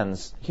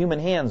hands, human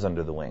hands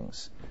under the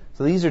wings.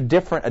 So these are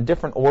a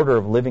different order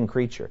of living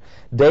creature.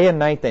 Day and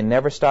night they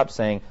never stop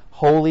saying,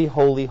 "Holy,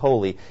 holy,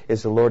 holy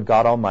is the Lord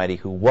God Almighty,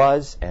 who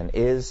was and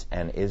is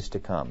to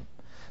come."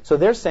 So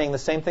they're saying the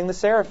same thing the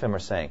seraphim are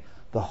saying.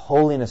 The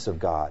holiness of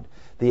God.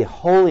 The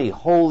holy,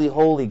 holy,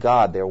 holy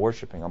God. They're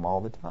worshiping him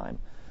all the time.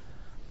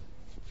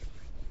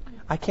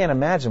 I can't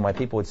imagine why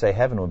people would say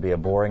heaven would be a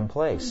boring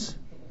place.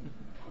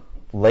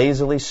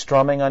 Lazily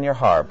strumming on your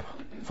harp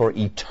for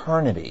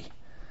eternity.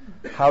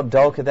 How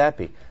dull could that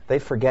be? They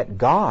forget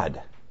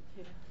God.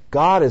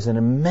 God is an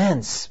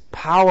immense,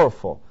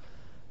 powerful,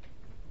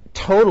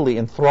 totally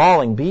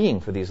enthralling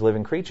being for these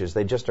living creatures.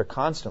 They just are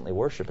constantly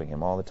worshiping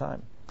him all the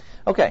time.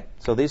 Okay,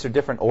 so these are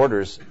different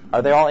orders.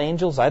 Are they all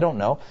angels? I don't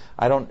know.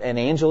 An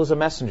angel is a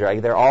messenger.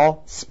 They're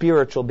all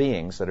spiritual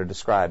beings that are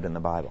described in the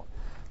Bible.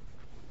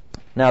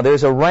 Now,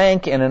 there's a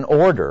rank and an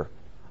order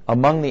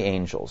among the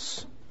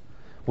angels.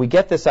 We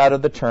get this out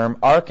of the term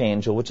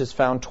archangel, which is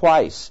found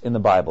twice in the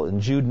Bible.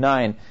 In Jude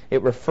 9,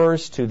 it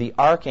refers to the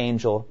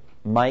archangel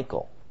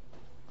Michael.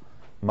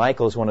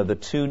 Michael is one of the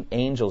 2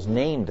 angels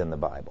named in the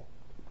Bible.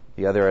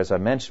 The other, as I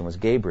mentioned, was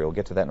Gabriel. We'll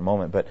get to that in a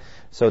moment. But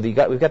so we've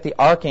got the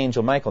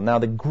archangel Michael. Now,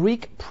 the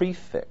Greek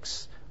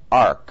prefix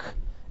arch,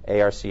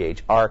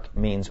 A-R-C-H, arch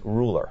means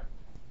ruler.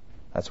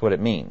 That's what it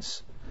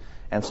means.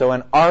 And so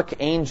an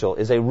archangel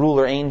is a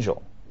ruler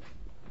angel.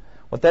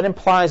 What that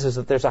implies is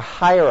that there's a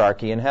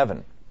hierarchy in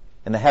heaven,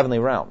 in the heavenly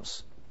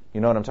realms.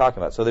 You know what I'm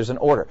talking about. So there's an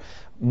order.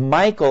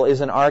 Michael is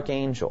an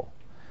archangel.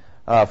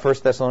 1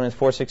 Thessalonians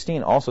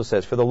 4:16 also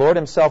says, "For the Lord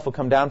himself will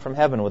come down from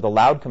heaven with a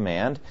loud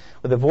command,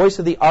 with the voice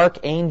of the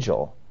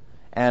archangel,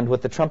 and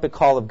with the trumpet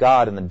call of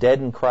God, and the dead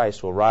in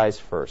Christ will rise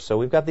first." So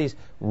we've got these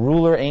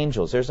ruler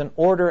angels. There's an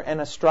order and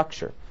a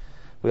structure.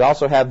 We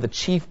also have the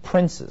chief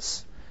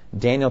princes.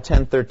 Daniel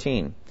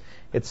 10:13.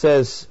 It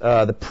says,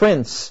 "The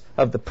prince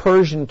of the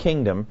Persian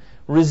kingdom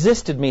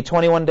resisted me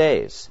 21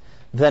 days.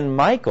 Then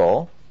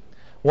Michael,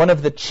 one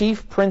of the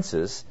chief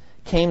princes,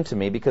 came to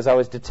me because I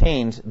was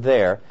detained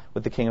there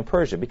with the king of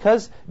Persia."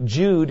 Because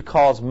Jude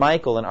calls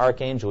Michael an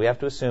archangel, we have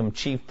to assume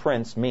chief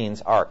prince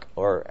means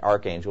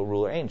archangel,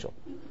 ruler angel.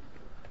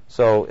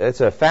 So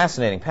it's a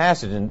fascinating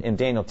passage in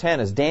Daniel 10.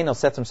 As Daniel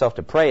sets himself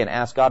to pray and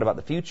ask God about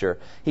the future,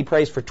 he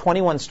prays for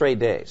 21 straight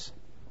days.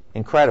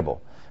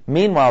 Incredible.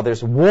 Meanwhile,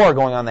 there's war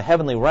going on in the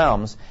heavenly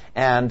realms,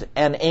 and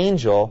an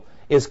angel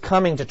is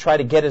coming to try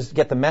to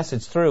get the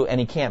message through, and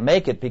he can't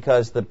make it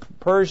because the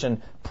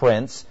Persian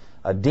prince,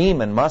 a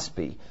demon must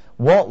be,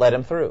 won't let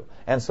him through.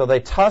 And so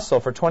they tussle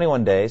for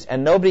 21 days,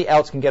 and nobody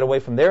else can get away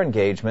from their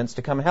engagements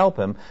to come help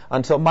him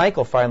until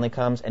Michael finally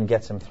comes and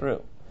gets him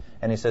through.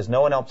 And he says,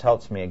 "No one else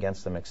helps me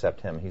against them except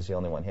him. He's the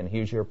only one. And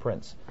here's your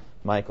prince,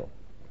 Michael."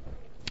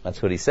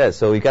 That's what he says.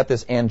 So we've got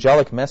this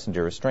angelic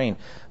messenger restrained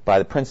by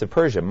the prince of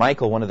Persia.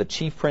 Michael, one of the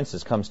chief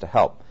princes, comes to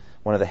help.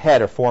 One of the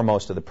head or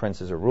foremost of the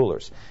princes or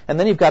rulers. And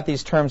then you've got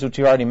these terms which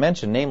you already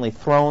mentioned, namely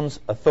thrones,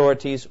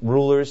 authorities,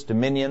 rulers,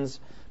 dominions,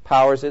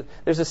 powers.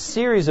 There's a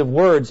series of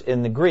words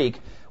in the Greek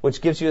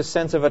which gives you a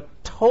sense of a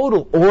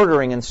total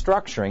ordering and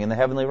structuring in the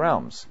heavenly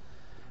realms.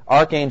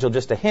 Archangel,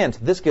 just a hint,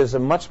 this gives a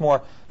much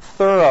more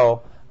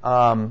thorough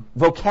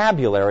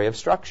vocabulary of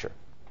structure.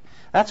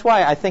 That's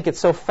why I think it's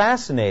so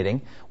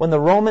fascinating when the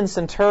Roman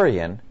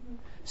centurion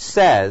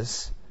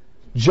says,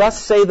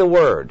 "Just say the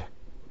word,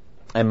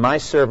 and my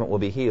servant will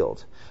be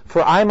healed.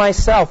 For I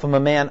myself am a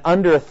man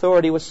under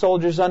authority with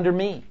soldiers under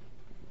me."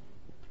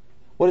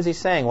 What is he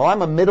saying? Well,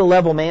 I'm a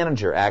middle-level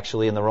manager,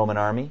 actually, in the Roman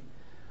army.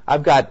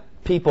 I've got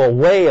people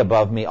way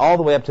above me, all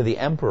the way up to the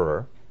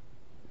emperor.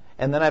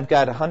 And then I've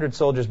got 100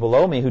 soldiers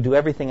below me who do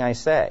everything I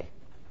say.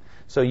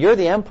 So you're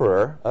the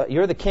emperor,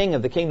 you're the king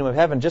of the kingdom of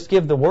heaven. Just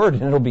give the word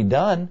and it'll be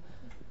done.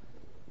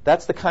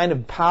 That's the kind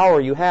of power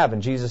you have.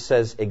 And Jesus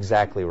says,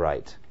 exactly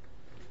right.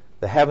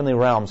 The heavenly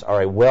realms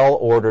are a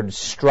well-ordered,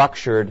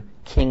 structured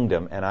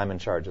kingdom, and I'm in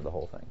charge of the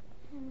whole thing.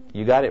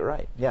 You got it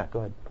right. Yeah, go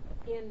ahead.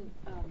 In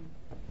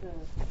the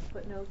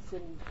footnotes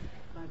in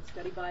my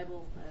study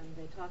Bible,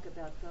 they talk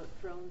about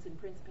thrones and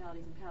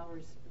principalities and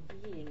powers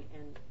being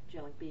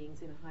angelic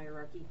beings in a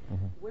hierarchy.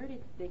 Mm-hmm. Where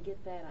did they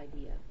get that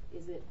idea?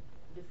 Is it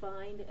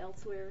defined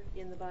elsewhere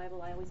in the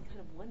Bible? I always kind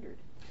of wondered.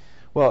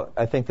 Well,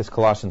 I think this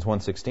Colossians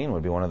 1:16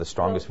 would be one of the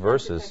strongest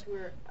verses.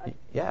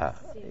 Yeah,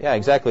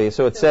 exactly.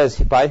 So it says,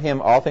 by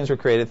him all things were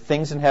created,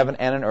 things in heaven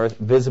and on earth,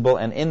 visible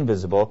and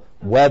invisible,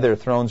 whether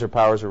thrones or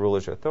powers or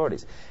rulers or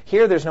authorities.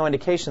 Here there's no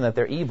indication that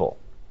they're evil.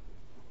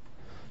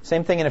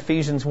 Same thing in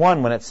Ephesians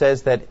 1 when it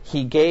says that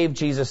he gave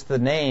Jesus the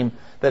name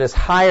that is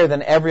higher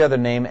than every other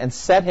name and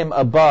set him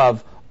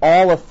above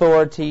all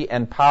authority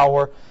and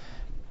power.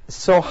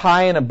 So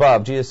high and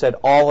above, Jesus said,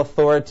 all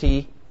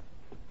authority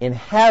in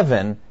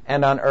heaven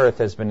and on earth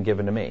has been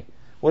given to me.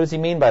 What does he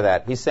mean by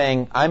that? He's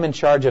saying, I'm in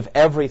charge of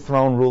every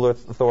throne, ruler,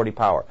 authority,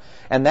 power.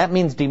 And that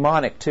means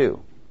demonic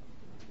too.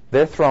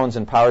 Their thrones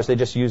and powers, they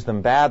just use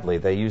them badly.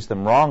 They use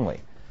them wrongly.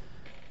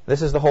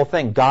 This is the whole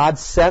thing. God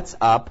sets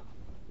up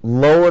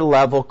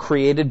lower-level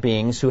created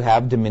beings who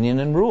have dominion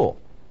and rule.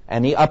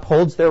 And he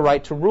upholds their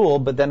right to rule,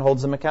 but then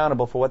holds them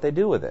accountable for what they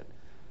do with it.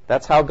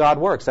 That's how God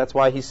works. That's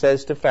why he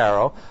says to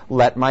Pharaoh,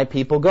 let my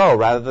people go,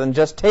 rather than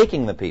just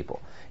taking the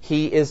people.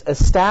 He is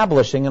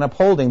establishing and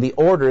upholding the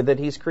order that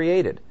he's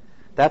created.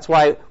 That's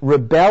why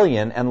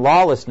rebellion and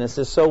lawlessness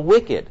is so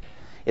wicked.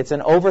 It's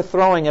an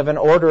overthrowing of an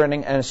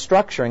ordering and a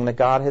structuring that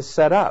God has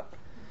set up.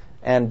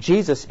 And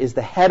Jesus is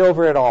the head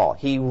over it all.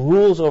 He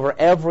rules over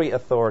every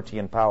authority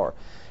and power.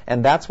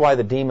 And that's why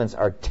the demons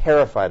are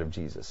terrified of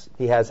Jesus.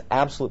 He has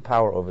absolute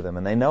power over them,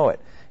 and they know it.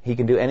 He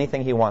can do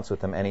anything he wants with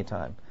them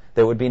anytime.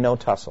 There would be no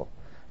tussle,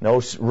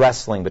 no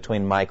wrestling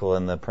between Michael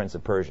and the Prince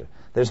of Persia.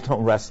 There's no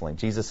wrestling.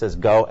 Jesus says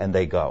go, and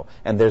they go.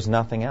 And there's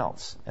nothing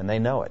else. And they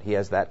know it. He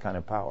has that kind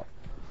of power.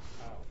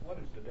 What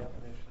is the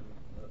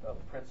definition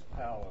of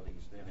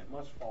principalities, then? It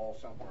must fall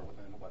somewhere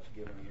within what's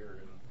given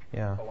here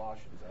in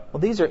Colossians. Well,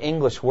 these are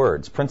English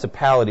words.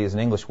 Principality is an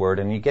English word,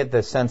 and you get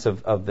the sense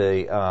of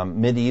the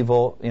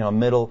medieval,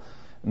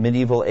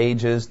 medieval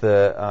ages,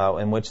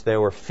 in which there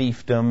were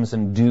fiefdoms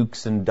and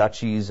dukes and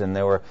duchies, and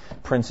there were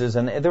princes,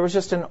 and there was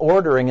just an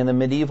ordering in the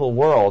medieval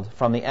world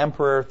from the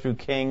emperor through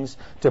kings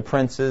to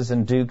princes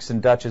and dukes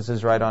and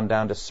duchesses right on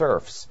down to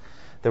serfs.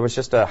 There was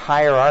just a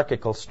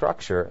hierarchical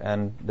structure,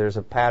 and there's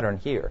a pattern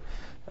here.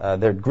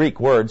 They're Greek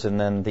words, and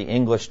then the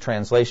English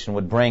translation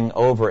would bring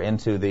over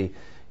into the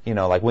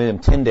like William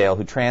Tyndale,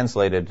 who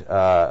translated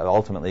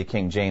ultimately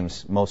King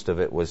James, most of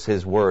it was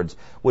his words,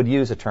 would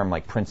use a term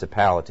like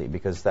principality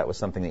because that was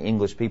something the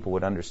English people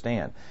would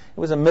understand. It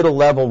was a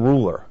middle-level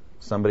ruler,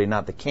 somebody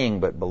not the king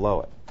but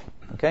below it.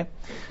 Okay?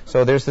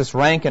 So there's this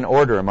rank and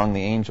order among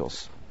the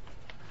angels.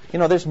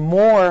 There's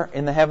more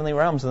in the heavenly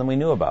realms than we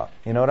knew about.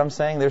 You know what I'm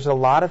saying? There's a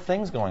lot of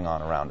things going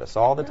on around us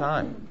all the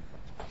time.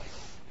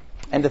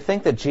 And to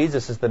think that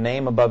Jesus is the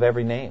name above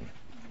every name,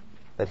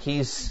 that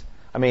he's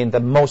the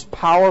most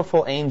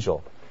powerful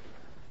angel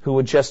who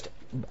would just,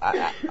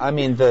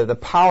 the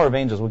power of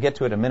angels, we'll get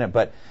to it in a minute,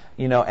 but,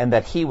 and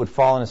that he would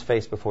fall on his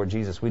face before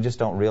Jesus. We just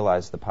don't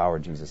realize the power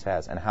Jesus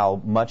has and how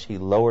much he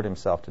lowered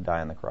himself to die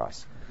on the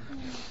cross.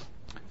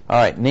 All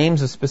right,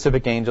 names of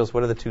specific angels.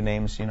 What are the two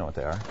names? You know what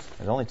they are.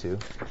 There's only two.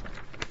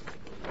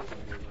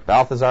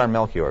 Balthazar and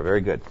Melchior.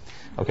 Very good.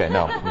 Okay,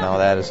 no,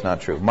 that is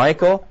not true.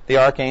 Michael, the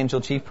archangel,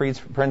 chief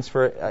prince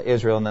for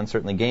Israel, and then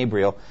certainly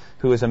Gabriel,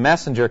 who is a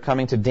messenger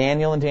coming to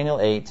Daniel in Daniel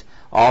 8,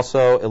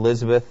 also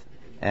Elizabeth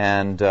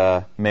and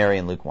Mary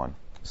in Luke 1.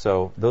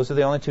 So those are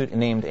the only two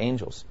named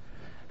angels.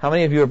 How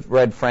many of you have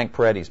read Frank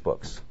Peretti's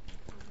books?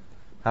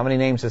 How many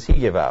names does he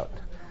give out?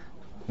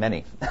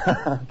 Many.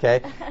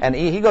 Okay? And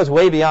he goes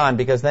way beyond,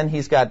 because then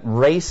he's got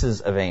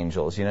races of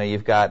angels.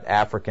 You've got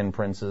African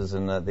princes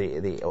and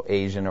the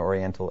Asian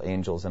Oriental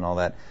angels and all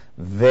that.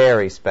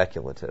 Very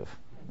speculative.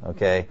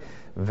 Okay?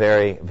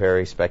 Very,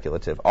 very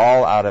speculative.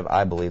 All out of,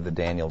 I believe, the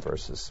Daniel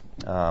verses.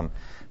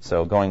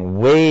 So going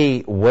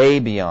way, way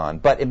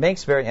beyond. But it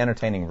makes very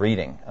entertaining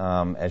reading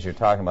as you're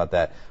talking about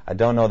that. I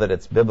don't know that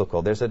it's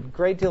biblical. There's a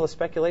great deal of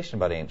speculation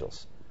about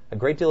angels. A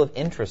great deal of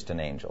interest in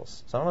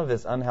angels. Some of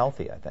it's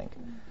unhealthy, I think.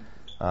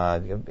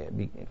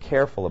 Be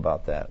careful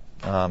about that.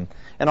 And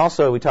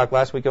also, we talked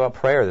last week about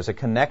prayer. There's a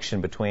connection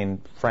between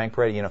Frank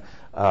Peretti.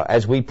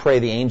 As we pray,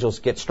 the angels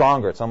get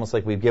stronger. It's almost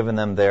like we've given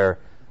them their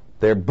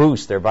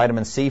boost, their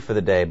vitamin C for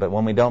the day. But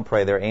when we don't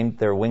pray,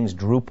 their wings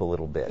droop a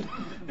little bit,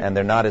 and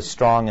they're not as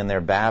strong in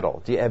their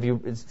battle. Have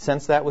you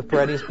sensed that with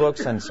Peretti's books?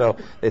 And so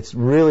it's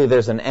really,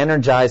 there's an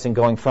energizing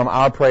going from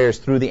our prayers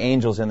through the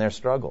angels in their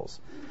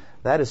struggles.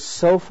 That is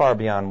so far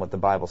beyond what the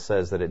Bible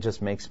says that it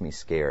just makes me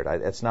scared.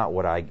 It's not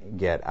what I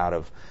get out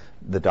of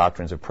the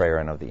doctrines of prayer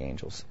and of the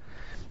angels.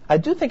 I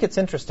do think it's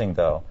interesting,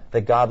 though,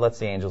 that God lets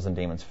the angels and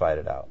demons fight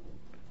it out.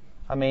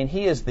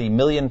 He is the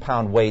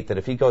million-pound weight that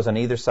if he goes on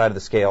either side of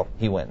the scale,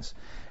 he wins.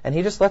 And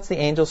he just lets the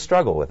angels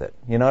struggle with it.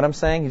 You know what I'm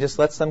saying? He just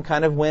lets them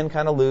kind of win,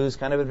 kind of lose,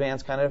 kind of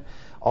advance, kind of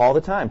all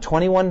the time.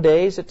 21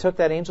 days it took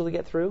that angel to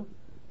get through.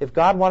 If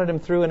God wanted him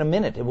through in a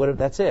minute,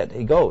 that's it.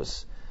 He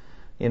goes.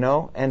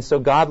 And so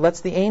God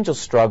lets the angels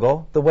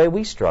struggle the way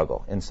we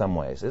struggle in some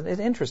ways. It's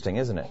interesting,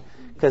 isn't it?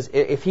 Because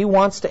if he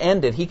wants to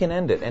end it, he can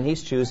end it. And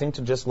he's choosing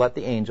to just let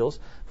the angels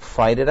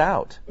fight it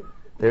out.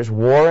 There's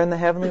war in the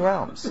heavenly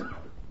realms.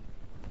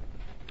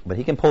 But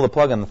he can pull the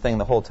plug on the thing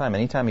the whole time,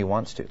 anytime he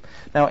wants to.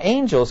 Now,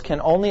 angels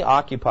can only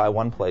occupy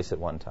one place at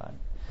one time.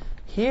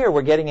 Here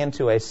we're getting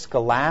into a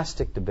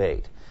scholastic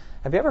debate.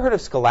 Have you ever heard of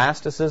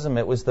scholasticism?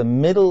 It was the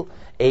Middle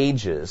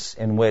Ages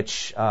in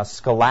which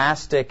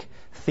scholastic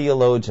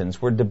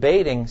theologians were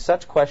debating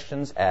such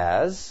questions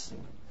as,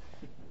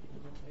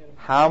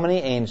 how many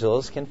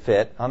angels can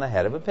fit on the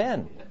head of a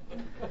pin?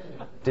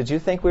 Did you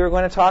think we were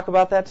going to talk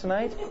about that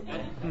tonight?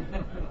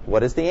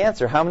 What is the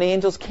answer? How many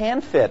angels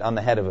can fit on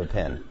the head of a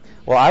pin?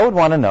 Well, I would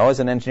want to know, as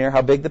an engineer,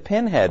 how big the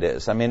pinhead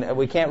is. I mean,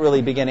 we can't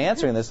really begin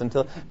answering this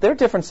until... There are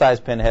different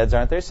sized pinheads,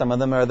 aren't there? Some of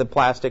them are the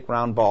plastic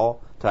round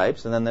ball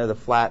types, and then they're the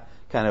flat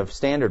kind of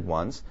standard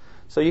ones.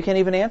 So you can't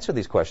even answer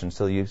these questions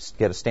until you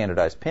get a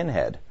standardized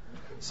pinhead.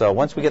 So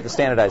once we get the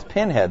standardized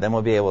pinhead, then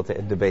we'll be able to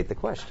debate the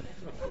question.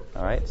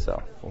 All right?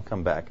 So we'll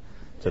come back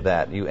to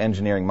that. You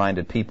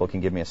engineering-minded people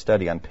can give me a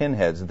study on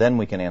pinheads, then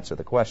we can answer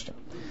the question.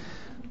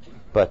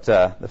 But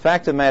the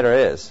fact of the matter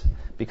is,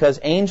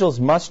 because angels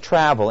must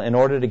travel in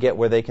order to get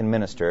where they can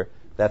minister,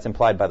 that's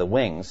implied by the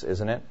wings,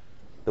 isn't it?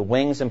 The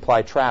wings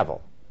imply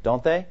travel,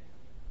 don't they?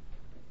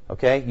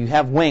 Okay? You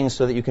have wings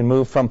so that you can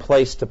move from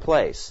place to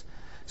place.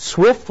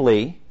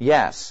 Swiftly,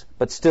 yes,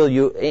 but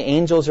still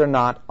angels are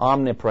not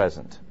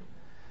omnipresent.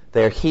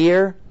 They're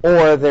here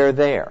or they're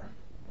there.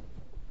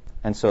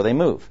 And so they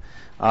move.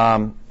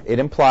 It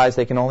implies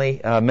they can only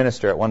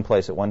minister at one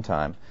place at one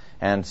time.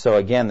 And so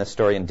again, the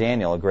story in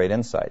Daniel, a great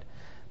insight.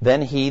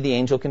 Then he, the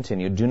angel,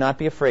 continued, "Do not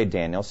be afraid,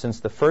 Daniel,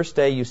 since the first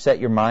day you set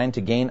your mind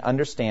to gain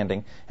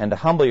understanding and to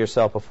humble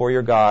yourself before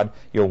your God,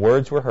 your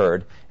words were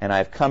heard, and I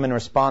have come in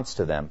response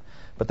to them.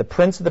 But the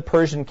prince of the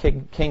Persian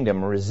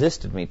kingdom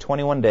resisted me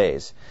 21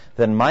 days.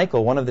 Then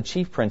Michael, one of the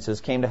chief princes,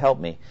 came to help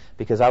me,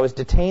 because I was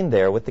detained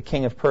there with the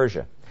king of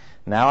Persia.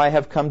 Now I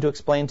have come to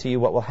explain to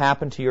you what will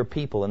happen to your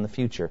people in the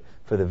future,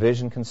 for the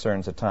vision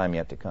concerns a time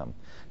yet to come."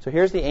 So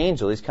here's the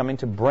angel. He's coming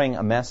to bring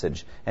a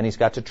message, and he's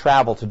got to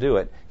travel to do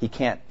it. He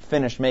can't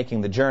finish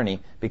making the journey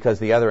because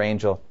the other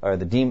angel, or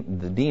the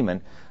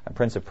demon,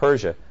 prince of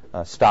Persia,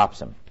 stops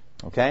him.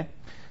 Okay?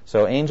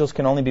 So angels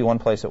can only be one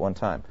place at one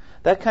time.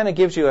 That kind of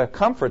gives you a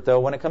comfort, though,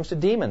 when it comes to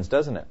demons,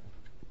 doesn't it?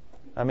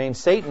 I mean,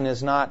 Satan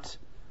is not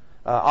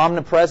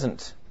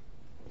omnipresent.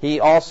 He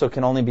also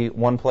can only be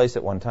one place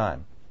at one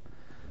time.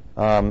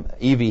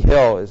 E.V.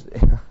 Hill is...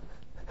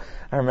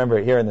 I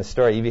remember hearing this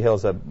story. E.V.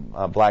 Hill's a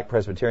black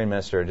Presbyterian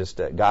minister, just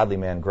a godly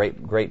man,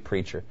 great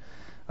preacher.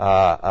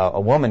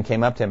 A woman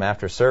came up to him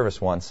after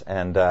service once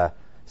and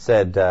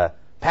said,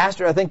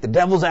 "Pastor, I think the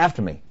devil's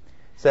after me." He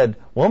said,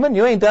 "Woman,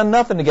 you ain't done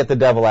nothing to get the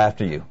devil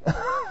after you."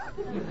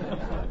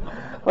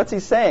 What's he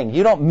saying?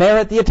 You don't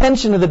merit the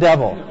attention of the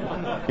devil.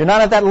 You're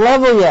not at that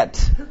level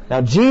yet.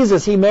 Now,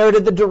 Jesus, he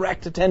merited the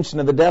direct attention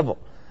of the devil.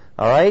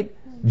 All right?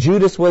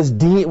 Judas was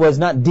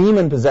not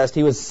demon-possessed.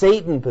 He was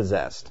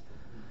Satan-possessed.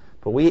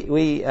 But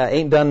we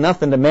ain't done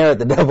nothing to merit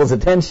the devil's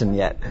attention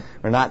yet.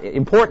 We're not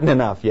important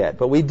enough yet.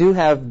 But we do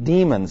have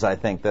demons, I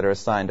think, that are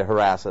assigned to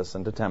harass us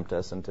and to tempt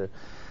us.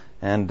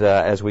 And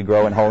as we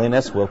grow in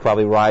holiness, we'll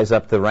probably rise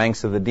up the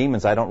ranks of the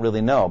demons. I don't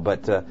really know.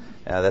 But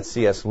that's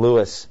C.S.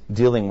 Lewis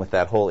dealing with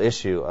that whole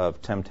issue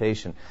of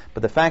temptation.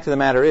 But the fact of the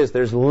matter is,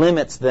 there's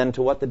limits then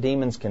to what the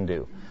demons can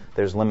do.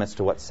 There's limits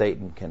to what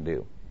Satan can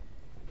do.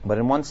 But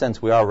in one sense,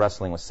 we are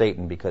wrestling with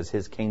Satan because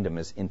his kingdom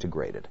is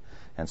integrated.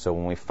 And so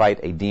when we fight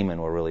a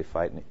demon, we're really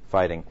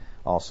fighting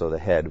also the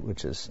head,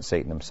 which is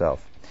Satan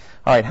himself.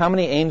 All right, how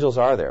many angels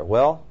are there?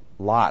 Well,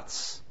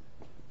 lots.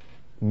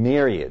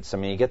 Myriads. I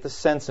mean, you get the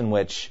sense in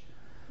which,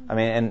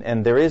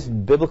 and there is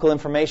biblical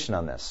information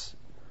on this.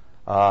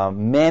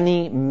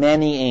 Many,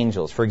 many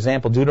angels. For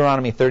example,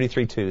 Deuteronomy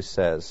 33:2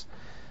 says,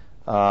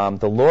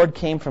 "The Lord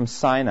came from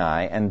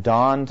Sinai and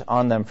dawned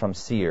on them from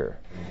Seir.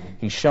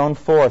 He shone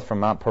forth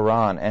from Mount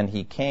Paran, and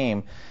he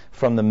came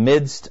from the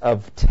midst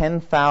of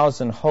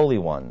 10,000 holy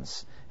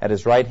ones. At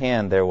his right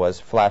hand there was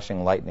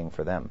flashing lightning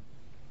for them."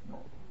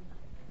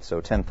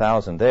 So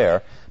 10,000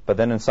 there. But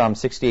then in Psalm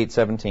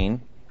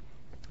 68:17,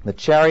 "The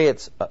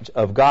chariots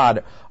of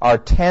God are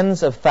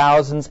tens of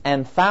thousands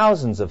and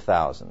thousands of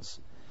thousands."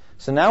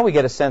 So now we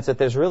get a sense that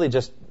there's really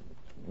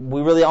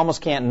we really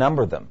almost can't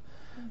number them.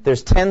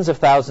 There's tens of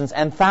thousands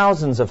and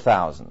thousands of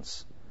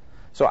thousands.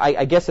 So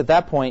I guess at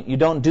that point, you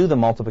don't do the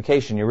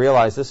multiplication. You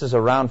realize this is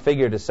a round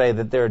figure to say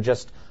that there are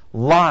just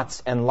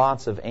lots and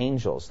lots of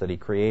angels that he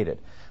created.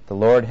 The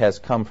Lord has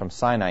come from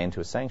Sinai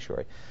into a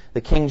sanctuary.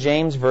 The King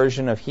James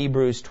Version of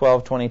Hebrews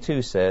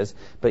 12:22 says,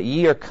 "But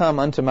ye are come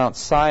unto Mount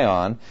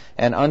Sion,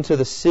 and unto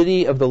the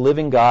city of the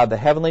living God, the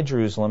heavenly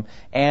Jerusalem,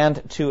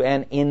 and to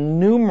an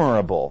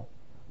innumerable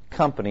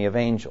company of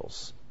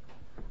angels."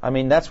 I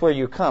mean, that's where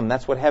you come.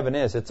 That's what heaven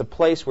is. It's a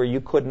place where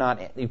you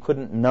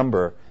couldn't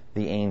number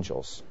the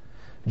angels.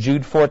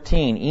 Jude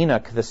 14,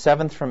 Enoch, the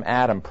seventh from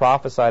Adam,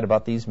 prophesied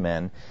about these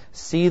men.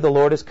 See, the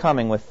Lord is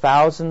coming with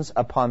thousands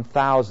upon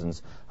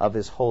thousands of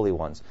his holy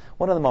ones.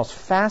 One of the most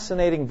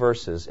fascinating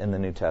verses in the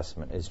New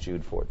Testament is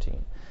Jude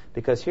 14.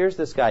 Because here's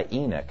this guy,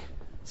 Enoch,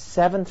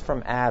 seventh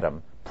from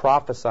Adam,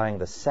 prophesying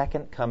the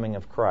second coming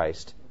of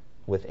Christ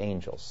with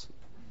angels.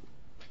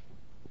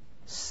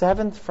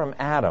 Seventh from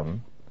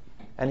Adam,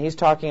 and he's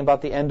talking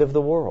about the end of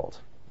the world.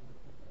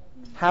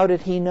 How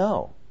did he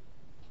know?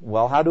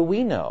 Well, how do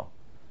we know?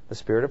 The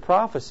spirit of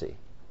prophecy.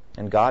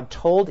 And God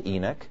told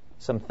Enoch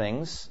some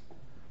things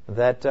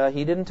that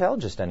he didn't tell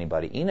just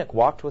anybody. Enoch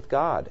walked with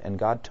God, and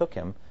God took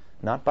him,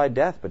 not by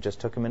death, but just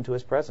took him into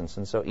his presence.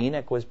 And so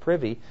Enoch was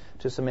privy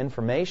to some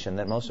information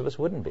that most of us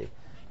wouldn't be.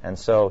 And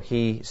so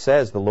he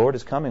says the Lord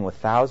is coming with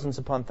thousands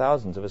upon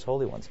thousands of his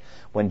holy ones.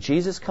 When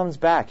Jesus comes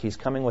back, he's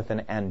coming with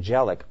an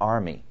angelic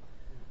army,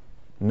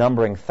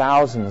 numbering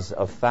thousands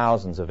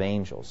of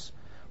angels.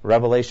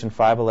 Revelation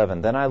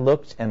 5:11, then I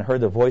looked and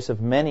heard the voice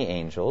of many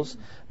angels,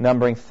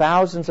 numbering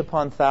thousands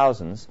upon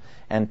thousands,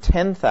 and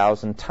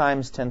 10,000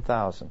 times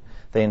 10,000.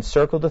 They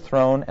encircled the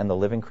throne and the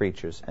living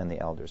creatures and the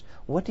elders.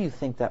 What do you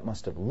think that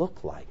must have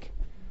looked like?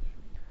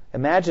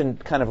 Imagine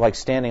kind of like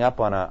standing up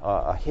on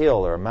a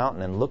hill or a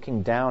mountain and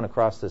looking down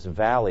across this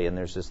valley, and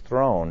there's this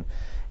throne,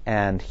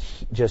 and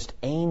just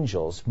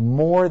angels,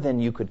 more than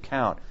you could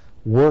count,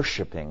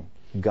 worshiping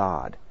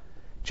God.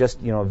 Just,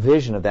 a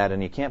vision of that,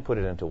 and you can't put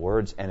it into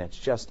words, and it's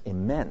just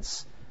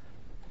immense.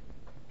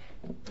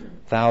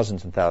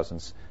 Thousands and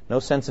thousands. No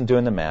sense in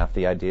doing the math.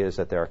 The idea is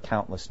that there are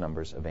countless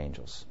numbers of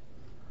angels.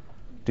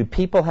 Do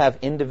people have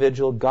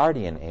individual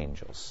guardian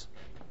angels?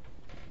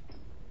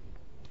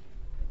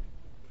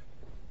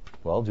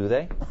 Well, do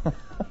they?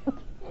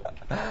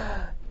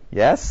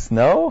 Yes?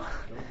 No?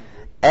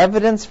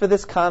 Evidence for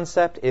this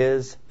concept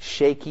is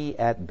shaky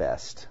at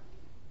best.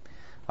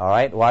 All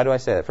right? Why do I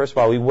say that? First of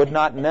all, we would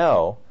not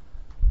know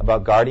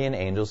about guardian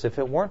angels if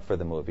it weren't for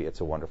the movie It's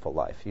a Wonderful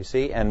Life. You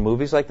see? And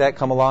movies like that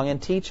come along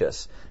and teach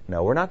us.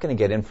 No, we're not going to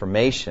get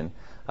information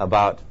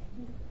about...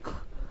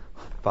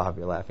 Bob,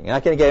 you're laughing. You're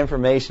not going to get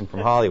information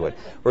from Hollywood.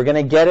 We're going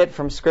to get it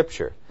from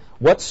Scripture.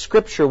 What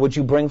Scripture would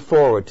you bring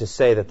forward to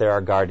say that there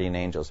are guardian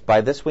angels?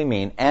 By this we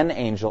mean an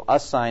angel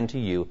assigned to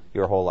you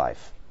your whole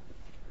life.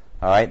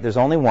 All right? There's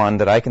only one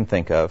that I can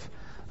think of.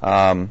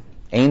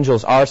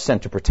 Angels are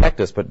sent to protect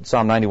us, but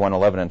Psalm 91,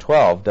 11, and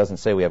 12 doesn't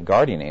say we have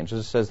guardian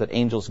angels. It says that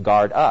angels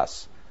guard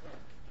us.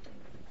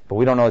 But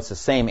we don't know it's the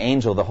same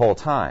angel the whole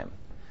time.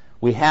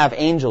 We have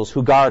angels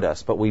who guard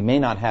us, but we may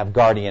not have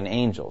guardian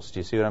angels.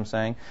 Do you see what I'm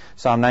saying?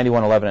 Psalm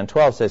 91, 11, and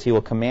 12 says, He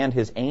will command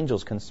His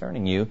angels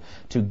concerning you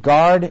to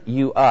guard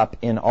you up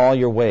in all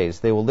your ways.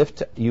 They will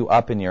lift you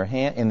up in their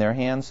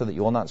hands so that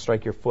you will not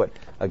strike your foot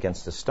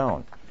against a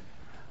stone.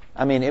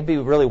 I mean, it'd be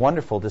really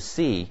wonderful to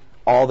see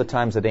all the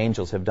times that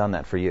angels have done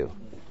that for you.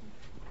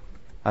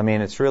 I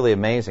mean, it's really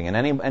amazing.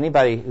 And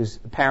anybody who's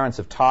parents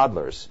of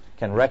toddlers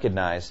can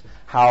recognize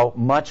how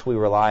much we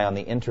rely on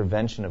the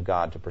intervention of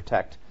God to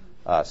protect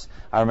us.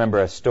 I remember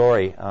a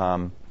story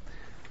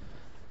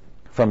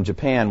from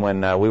Japan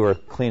when we were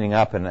cleaning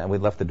up and we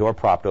left the door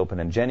propped open,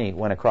 and Jenny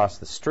went across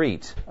the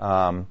street,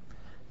 and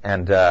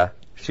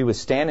she was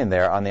standing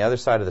there on the other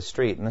side of the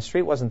street, and the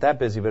street wasn't that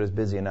busy, but it was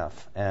busy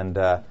enough. And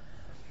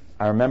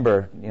I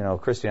remember,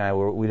 Christy and I,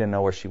 we didn't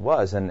know where she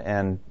was, and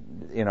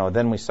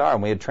then we saw her,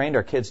 and we had trained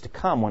our kids to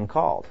come when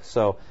called.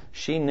 So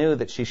she knew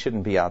that she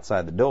shouldn't be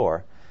outside the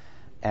door,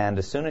 and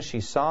as soon as she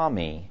saw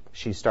me,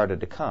 she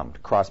started to come, to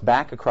cross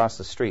back across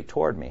the street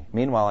toward me.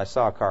 Meanwhile, I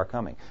saw a car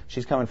coming.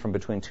 She's coming from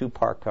between two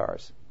parked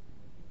cars.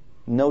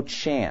 No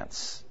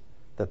chance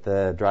that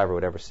the driver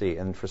would ever see,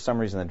 and for some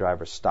reason the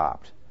driver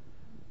stopped.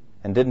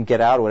 And didn't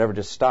get out or whatever,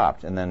 just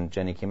stopped, and then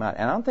Jenny came out.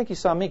 And I don't think he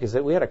saw me, because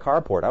we had a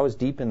carport. I was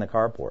deep in the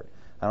carport.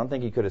 I don't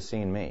think he could have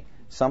seen me.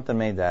 Something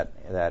made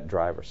that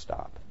driver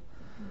stop.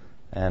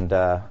 And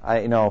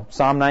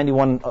Psalm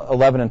 91,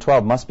 11, and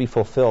 12 must be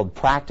fulfilled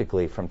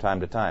practically from time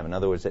to time. In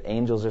other words, that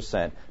angels are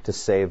sent to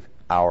save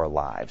our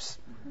lives.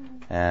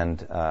 And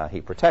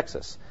He protects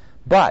us.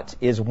 But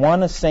is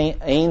one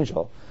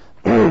angel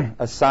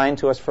assigned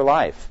to us for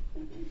life?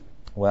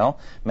 Well,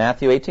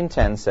 Matthew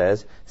 18:10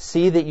 says,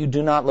 See that you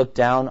do not look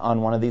down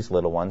on one of these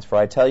little ones, for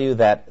I tell you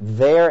that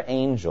their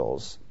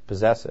angels,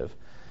 possessive,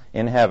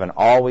 in heaven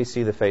always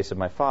see the face of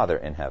my Father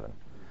in heaven.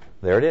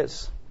 There it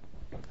is.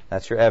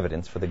 That's your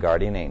evidence for the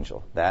guardian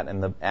angel. That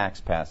and the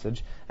Acts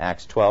passage,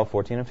 Acts 12,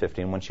 14, and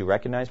 15. When she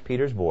recognized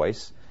Peter's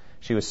voice,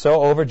 she was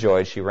so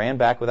overjoyed she ran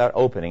back without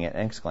opening it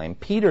and exclaimed,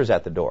 Peter's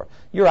at the door.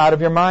 You're out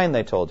of your mind,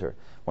 they told her.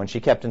 When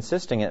she kept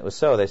insisting it was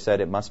so, they said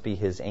it must be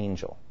his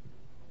angel.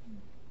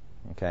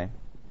 Okay?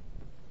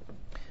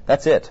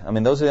 That's it. I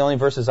mean, those are the only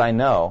verses I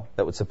know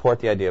that would support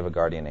the idea of a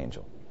guardian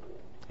angel.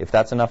 If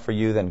that's enough for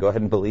you, then go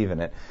ahead and believe in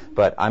it.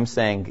 But I'm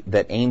saying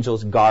that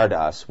angels guard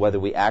us. Whether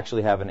we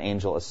actually have an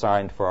angel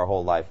assigned for our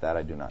whole life, that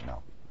I do not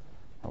know.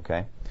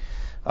 Okay?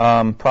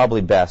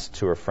 Probably best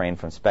to refrain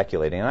from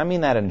speculating. And I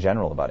mean that in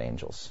general about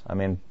angels. I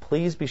mean,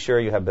 please be sure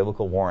you have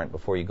biblical warrant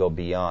before you go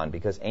beyond,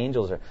 because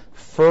angels are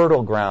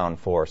fertile ground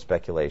for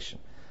speculation.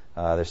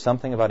 There's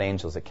something about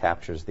angels that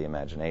captures the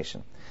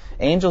imagination.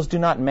 Angels do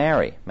not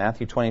marry.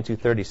 Matthew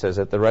 22:30 says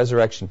at the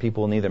resurrection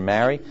people will neither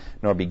marry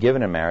nor be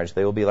given in marriage.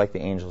 They will be like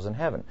the angels in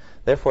heaven.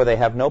 Therefore, they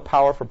have no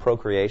power for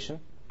procreation.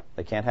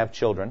 They can't have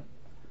children.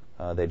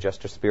 They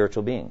just are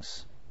spiritual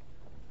beings.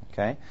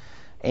 Okay?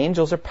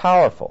 Angels are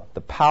powerful.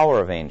 The power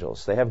of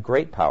angels. They have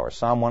great power.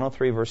 Psalm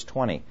 103 verse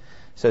 20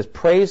 says,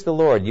 "Praise the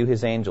Lord, you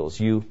his angels,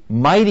 you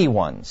mighty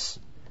ones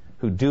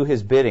who do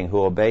his bidding,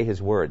 who obey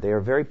his word." They are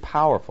very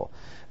powerful.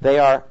 They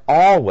are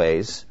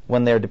always,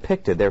 when they're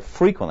depicted, they're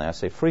frequently, I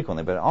say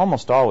frequently, but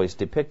almost always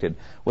depicted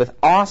with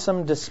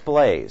awesome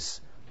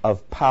displays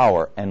of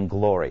power and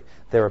glory.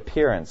 Their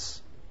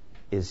appearance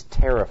is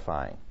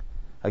terrifying.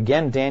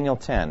 Again, Daniel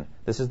 10,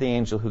 this is the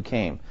angel who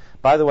came.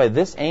 By the way,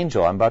 this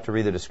angel, I'm about to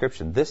read the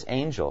description, this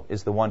angel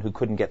is the one who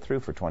couldn't get through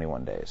for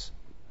 21 days.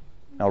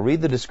 Now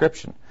read the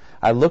description.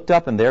 "I looked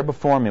up, and there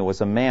before me was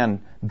a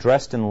man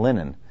dressed in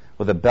linen,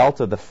 with a belt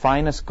of the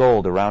finest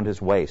gold around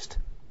his waist.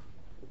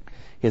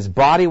 His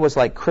body was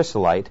like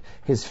chrysolite,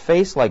 his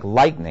face like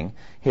lightning,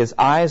 his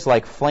eyes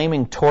like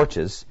flaming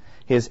torches,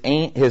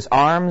 his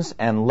arms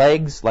and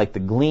legs like the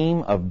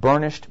gleam of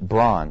burnished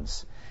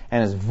bronze,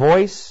 and his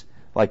voice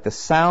like the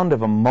sound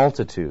of a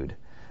multitude.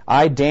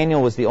 I,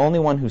 Daniel, was the only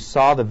one who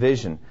saw the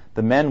vision.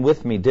 The men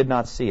with me did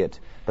not see it,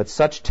 but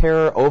such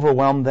terror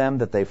overwhelmed them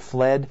that they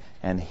fled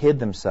and hid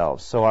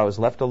themselves. So I was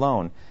left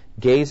alone,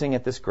 gazing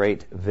at this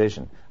great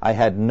vision. I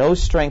had no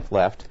strength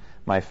left.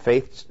 My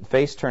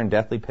face turned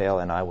deathly pale,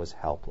 and I was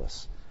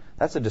helpless."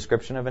 That's a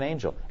description of an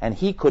angel. And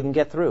he couldn't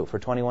get through for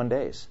 21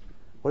 days.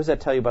 What does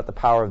that tell you about the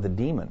power of the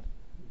demon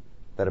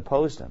that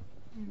opposed him?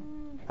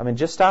 I mean,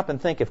 just stop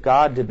and think, if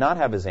God did not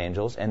have his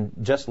angels and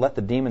just let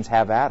the demons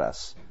have at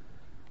us,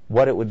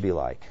 what it would be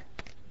like.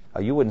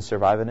 You wouldn't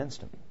survive an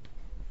instant.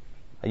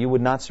 You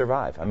would not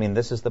survive. I mean,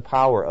 this is the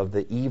power of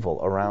the evil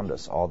around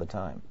us all the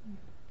time.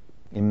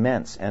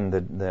 Immense. And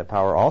the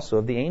power also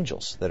of the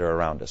angels that are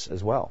around us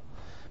as well.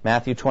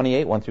 Matthew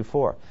 28,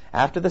 1-4.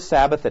 "After the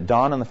Sabbath at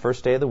dawn on the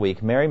first day of the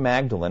week, Mary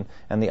Magdalene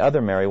and the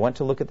other Mary went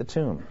to look at the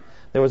tomb.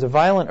 There was a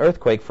violent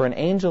earthquake, for an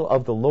angel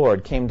of the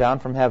Lord came down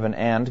from heaven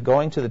and,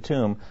 going to the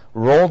tomb,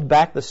 rolled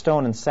back the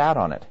stone and sat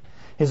on it.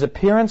 His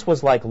appearance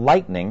was like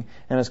lightning,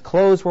 and his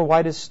clothes were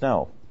white as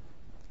snow.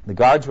 The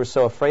guards were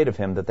so afraid of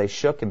him that they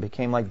shook and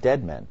became like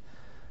dead men."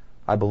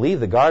 I believe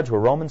the guards were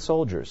Roman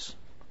soldiers.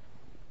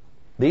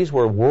 These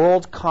were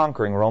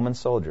world-conquering Roman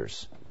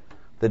soldiers.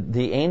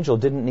 The angel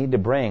didn't need to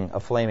bring a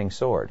flaming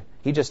sword.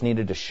 He just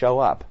needed to show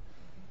up.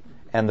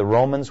 And the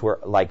Romans were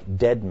like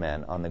dead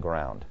men on the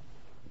ground.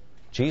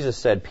 Jesus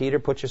said, "Peter,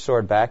 put your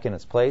sword back in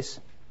its place,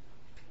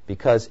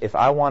 because if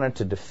I wanted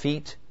to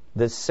defeat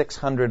this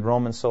 600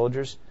 Roman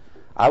soldiers,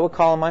 I would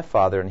call on my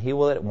Father, and he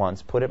will at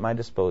once put at my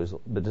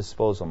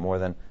disposal more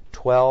than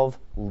 12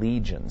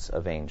 legions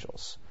of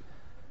angels."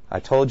 I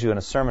told you in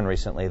a sermon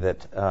recently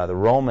that the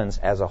Romans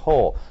as a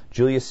whole,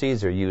 Julius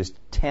Caesar used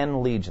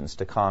 10 legions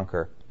to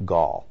conquer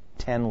Gaul.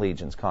 10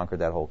 legions conquered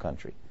that whole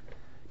country.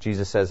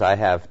 Jesus says, "I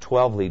have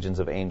 12 legions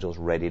of angels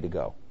ready to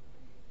go,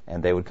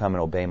 and they would come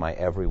and obey my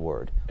every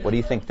word." What do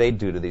you think they'd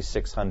do to these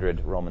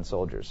 600 Roman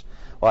soldiers?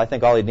 Well, I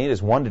think all he'd need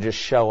is one to just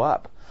show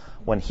up.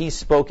 When he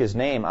spoke his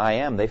name, "I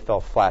am," they fell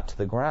flat to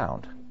the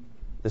ground.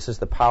 This is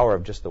the power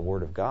of just the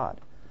Word of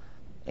God.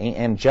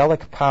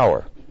 Angelic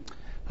power.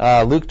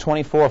 Luke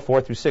 24,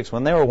 4-6.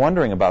 "When they were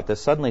wondering about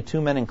this, suddenly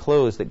 2 men in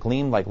clothes that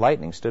gleamed like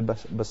lightning stood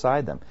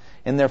beside them.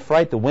 In their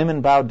fright, the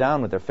women bowed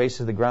down with their faces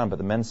to the ground, but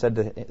the men said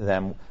to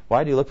them,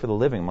 'Why do you look for the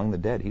living among the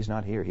dead? He's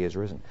not here, he has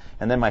risen.'"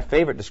 And then my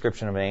favorite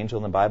description of an angel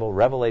in the Bible,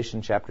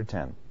 Revelation chapter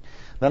 10.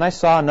 "Then I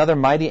saw another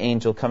mighty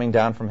angel coming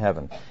down from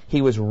heaven.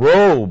 He was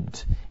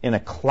robed in a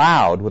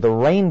cloud with a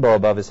rainbow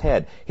above his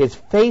head. His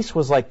face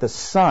was like the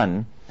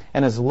sun,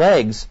 and his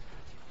legs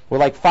were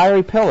like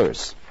fiery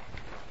pillars.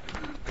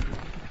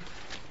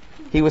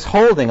 He was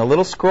holding a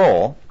little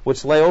scroll,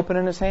 which lay open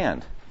in his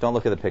hand." Don't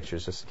look at the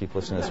pictures, just keep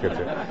listening to the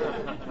scripture.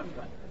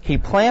 "He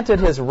planted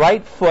his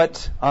right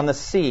foot on the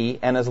sea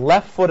and his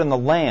left foot in the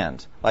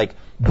land," like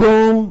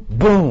boom,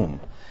 boom.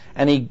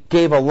 "And he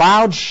gave a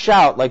loud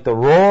shout like the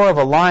roar of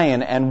a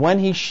lion, and when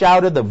he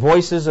shouted, the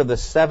voices of the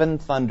 7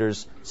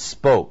 thunders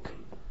spoke."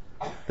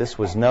 This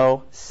was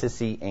no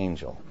sissy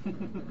angel.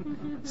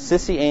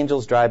 Sissy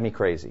angels drive me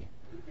crazy.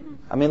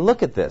 I mean,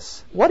 look at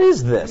this. What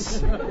is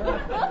this?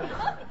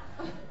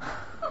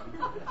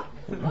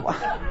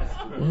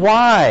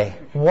 Why?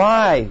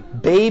 Why?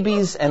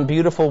 Babies and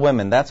beautiful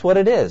women. That's what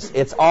it is.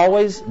 It's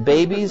always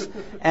babies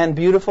and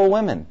beautiful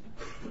women.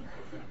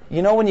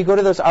 You know, when you go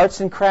to those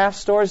arts and crafts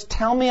stores,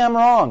 tell me I'm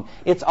wrong.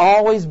 It's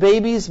always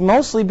babies,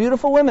 mostly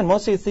beautiful women.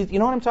 Mostly, it's you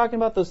know what I'm talking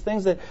about? Those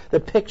things, that the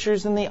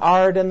pictures and the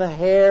art and the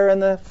hair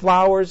and the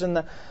flowers and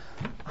the...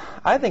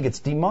 I think it's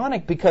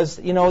demonic because,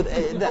 you know,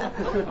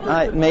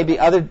 maybe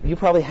you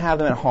probably have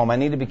them at home. I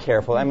need to be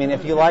careful. I mean,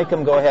 if you like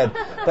them, go ahead.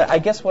 But I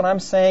guess what I'm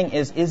saying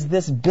is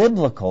this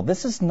biblical?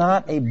 This is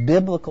not a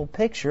biblical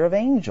picture of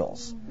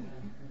angels.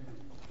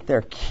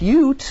 They're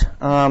cute.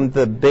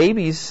 The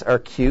babies are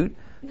cute.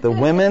 The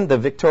women, the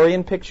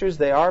Victorian pictures,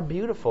 they are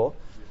beautiful.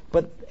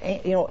 But,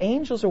 you know,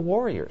 angels are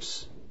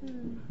warriors.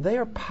 They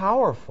are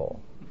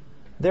powerful.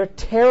 They're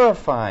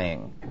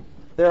terrifying.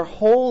 They're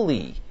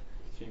holy.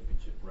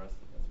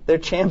 They're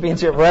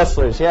championship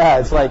wrestlers. Yeah,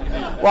 it's like,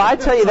 well, I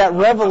tell you, that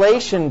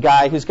Revelation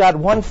guy who's got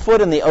 1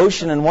 foot in the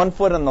ocean and 1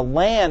 foot on the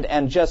land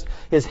and just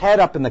his head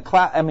up in the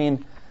cloud. I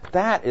mean,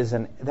 that is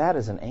an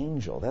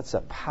angel. That's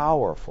a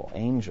powerful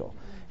angel.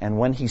 And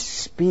when he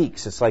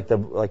speaks, it's like the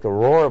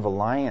roar of a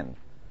lion.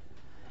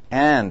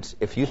 And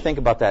if you think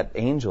about that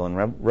angel in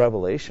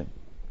Revelation,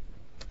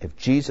 if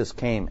Jesus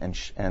came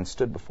and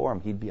stood before him,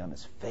 he'd be on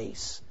his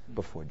face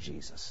before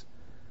Jesus.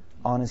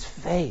 On his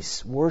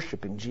face,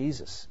 worshiping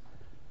Jesus.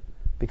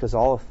 Because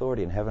all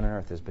authority in heaven and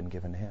earth has been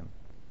given to him.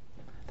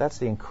 That's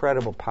the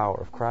incredible power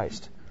of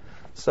Christ.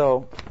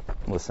 So,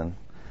 listen,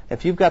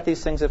 if you've got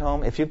these things at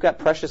home, if you've got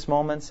precious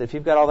moments, if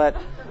you've got all that,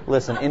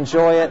 listen,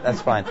 enjoy it,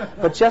 that's fine.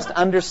 But just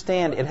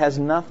understand it has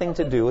nothing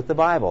to do with the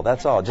Bible.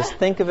 That's all. Just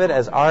think of it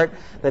as art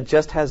that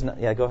just has no...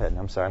 Yeah, go ahead.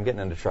 I'm sorry, I'm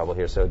getting into trouble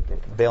here, so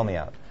bail me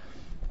out.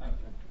 I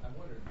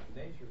wonder,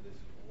 the nature of this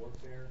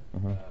warfare,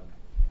 Mm-hmm. if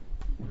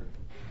you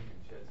can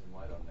shed some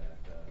light on that.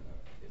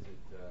 Is it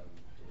to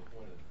the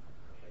point of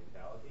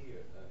fatality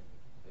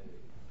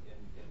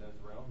in those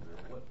realms? Or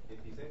what, if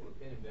he's able to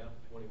pin him down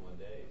for 21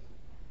 days,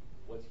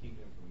 what's keeping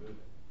him from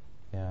moving?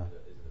 Yeah.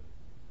 Is it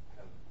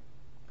kind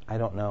of I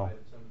don't know.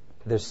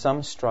 There's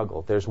some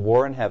struggle. There's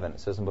war in heaven.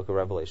 It says in the book of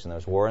Revelation,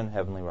 there's war in the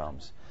heavenly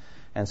realms.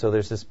 And so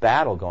there's this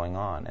battle going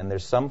on, and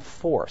there's some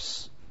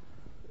force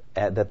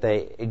that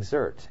they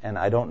exert. And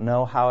I don't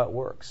know how it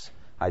works.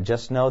 I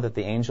just know that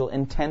the angel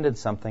intended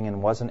something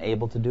and wasn't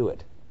able to do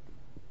it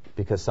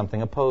because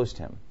something opposed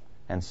him.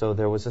 And so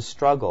there was a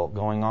struggle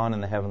going on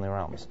in the heavenly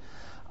realms.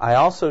 I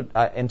also,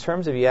 in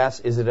terms of you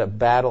asked, is it a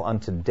battle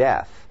unto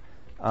death?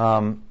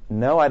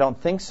 No, I don't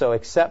think so,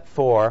 except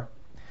for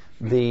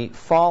the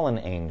fallen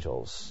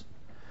angels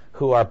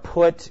who are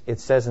put, it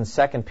says in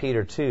 2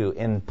 Peter 2,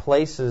 in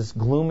places,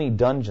 gloomy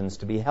dungeons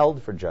to be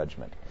held for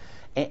judgment.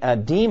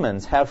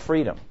 Demons have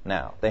freedom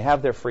now. They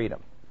have their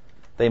freedom.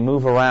 They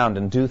move around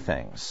and do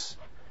things.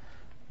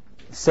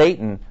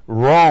 Satan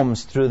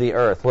roams through the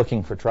earth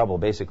looking for trouble,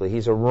 basically.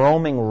 He's a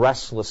roaming,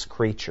 restless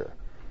creature.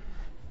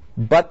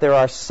 But there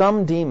are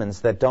some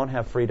demons that don't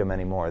have freedom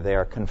anymore. They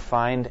are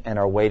confined and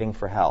are waiting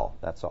for hell.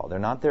 That's all. They're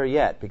not there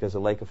yet because the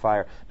lake of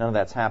fire, none of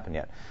that's happened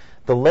yet.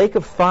 The lake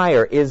of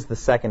fire is the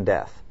second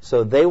death.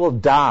 So they will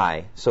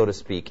die, so to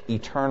speak,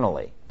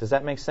 eternally. Does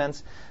that make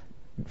sense?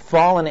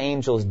 Fallen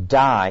angels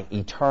die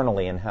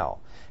eternally in hell.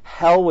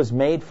 Hell was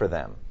made for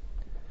them.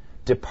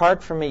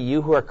 Depart from me,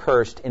 you who are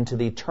cursed, into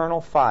the eternal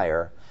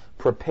fire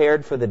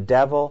prepared for the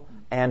devil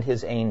and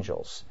his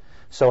angels.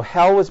 So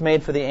hell was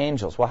made for the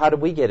angels. Well, how did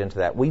we get into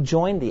that? We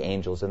joined the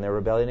angels in their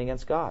rebellion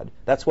against God.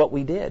 That's what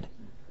we did.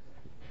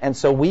 And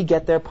so we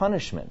get their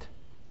punishment.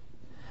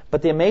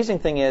 But the amazing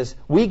thing is,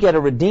 we get a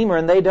redeemer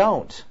and they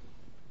don't.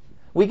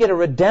 We get a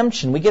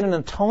redemption, we get an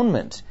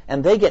atonement,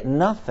 and they get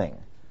nothing.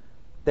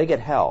 They get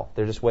hell.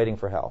 They're just waiting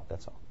for hell.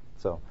 That's all.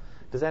 So,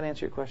 does that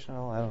answer your question at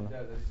all? I don't know.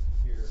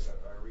 Here,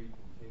 I read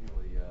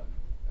continually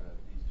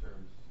these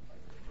terms,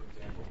 like, for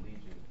example,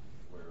 legion,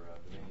 where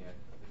the maniac,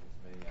 I think it's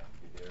maniac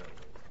Gadara,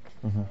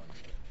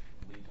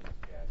 legion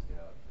is cast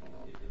out.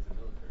 It's a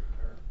military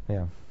term.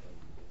 Yeah. And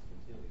it's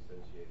continually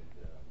associated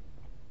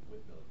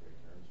with military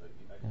terms. So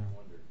I just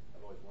wondered,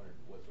 I've always wondered,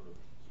 what sort of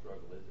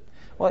struggle is it?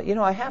 Well, you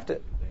know, I have to...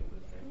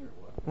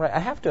 Right, I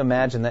have to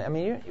imagine that. I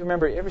mean, you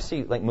remember, you ever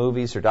see like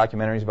movies or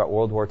documentaries about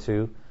World War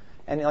II?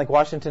 And like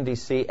Washington,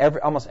 D.C.,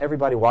 almost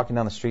everybody walking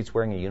down the streets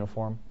wearing a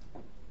uniform.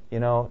 You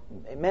know,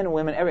 men and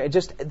women,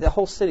 just the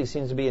whole city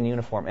seems to be in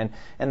uniform.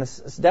 And this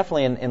is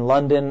definitely in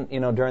London, you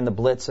know, during the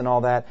Blitz and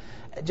all that.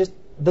 Just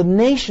the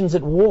nation's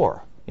at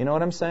war. You know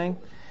what I'm saying?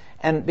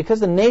 And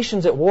because the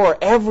nation's at war,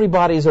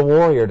 everybody's a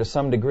warrior to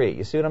some degree.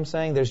 You see what I'm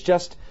saying?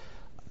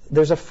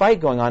 There's a fight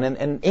going on,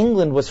 and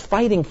England was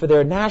fighting for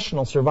their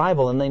national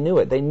survival, and they knew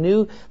it. They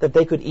knew that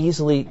they could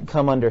easily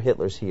come under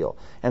Hitler's heel.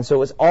 And so it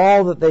was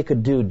all that they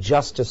could do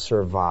just to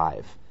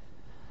survive.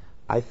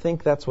 I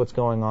think that's what's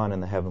going on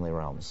in the heavenly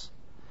realms.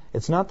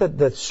 It's not that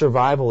the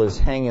survival is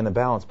hanging in the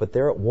balance, but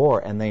they're at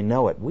war, and they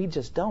know it. We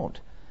just don't.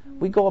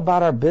 We go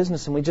about our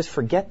business, and we just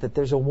forget that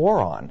there's a war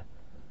on.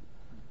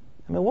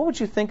 I mean, what would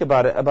you think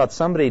about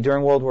somebody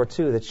during World War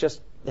II that just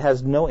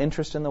has no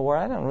interest in the war?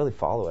 I don't really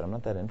follow it. I'm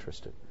not that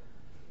interested.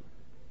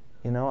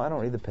 You know, I don't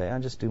read the page. I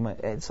just do my...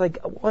 It's like,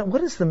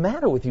 what is the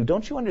matter with you?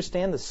 Don't you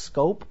understand the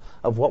scope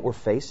of what we're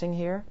facing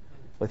here?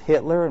 With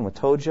Hitler and with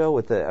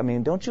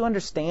Tojo, don't you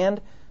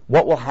understand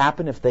what will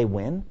happen if they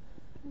win?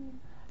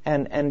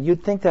 And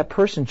you'd think that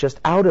person's just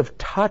out of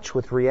touch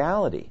with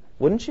reality,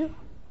 wouldn't you?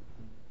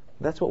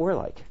 That's what we're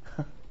like.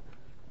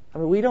 I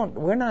mean,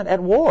 we're not at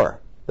war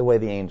the way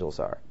the angels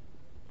are.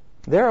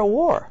 They're at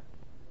war.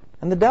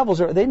 And the devils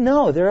they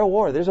know they're at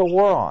war. There's a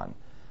war on.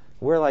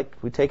 We're like,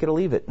 we take it or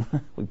leave it.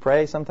 We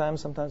pray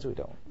sometimes we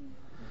don't.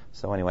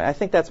 So anyway, I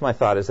think that's my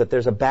thought, is that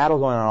there's a battle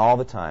going on all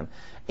the time.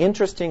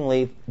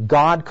 Interestingly,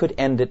 God could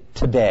end it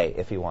today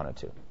if he wanted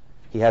to.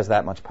 He has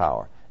that much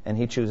power. And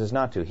he chooses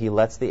not to. He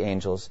lets the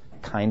angels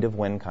kind of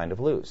win, kind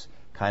of lose.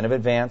 Kind of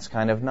advance,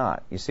 kind of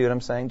not. You see what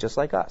I'm saying? Just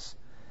like us.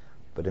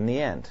 But in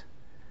the end,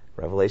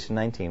 Revelation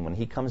 19, when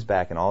he comes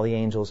back and all the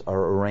angels are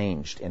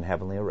arranged in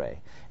heavenly array,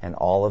 and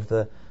all of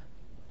the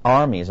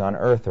armies on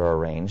earth are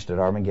arranged at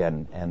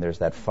Armageddon, and there's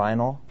that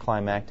final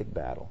climactic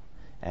battle,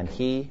 and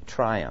he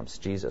triumphs,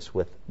 Jesus,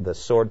 with the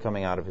sword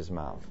coming out of his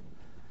mouth.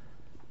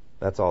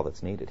 That's all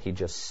that's needed. He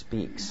just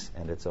speaks,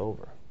 and it's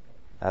over.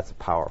 That's a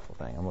powerful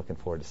thing. I'm looking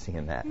forward to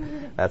seeing that.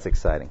 That's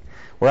exciting.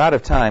 We're out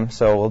of time,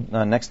 so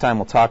next time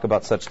we'll talk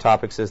about such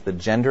topics as the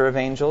gender of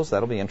angels.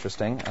 That'll be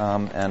interesting,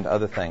 and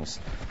other things.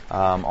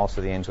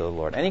 Also the angel of the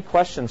Lord. Any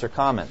questions or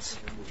comments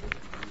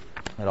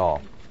at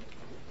all?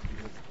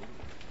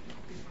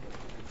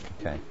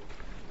 Okay.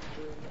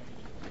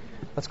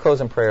 Let's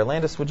close in prayer.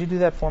 Landis, would you do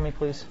that for me,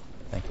 please?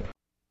 Thank you.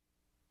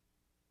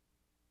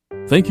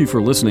 Thank you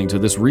for listening to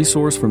this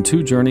resource from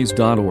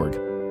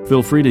twojourneys.org.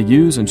 Feel free to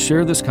use and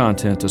share this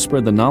content to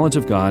spread the knowledge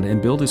of God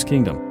and build His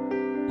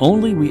kingdom.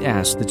 Only we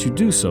ask that you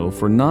do so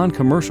for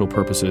non-commercial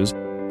purposes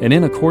and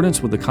in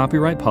accordance with the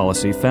copyright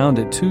policy found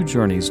at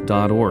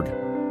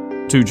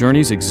twojourneys.org. Two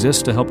Journeys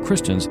exists to help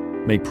Christians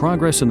make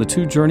progress in the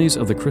two journeys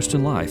of the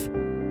Christian life,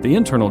 the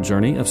internal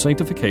journey of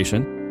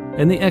sanctification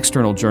and the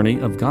external journey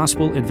of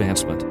gospel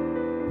advancement.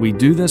 We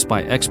do this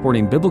by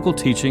exporting biblical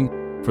teaching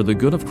for the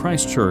good of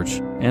Christ's church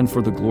and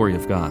for the glory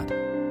of God.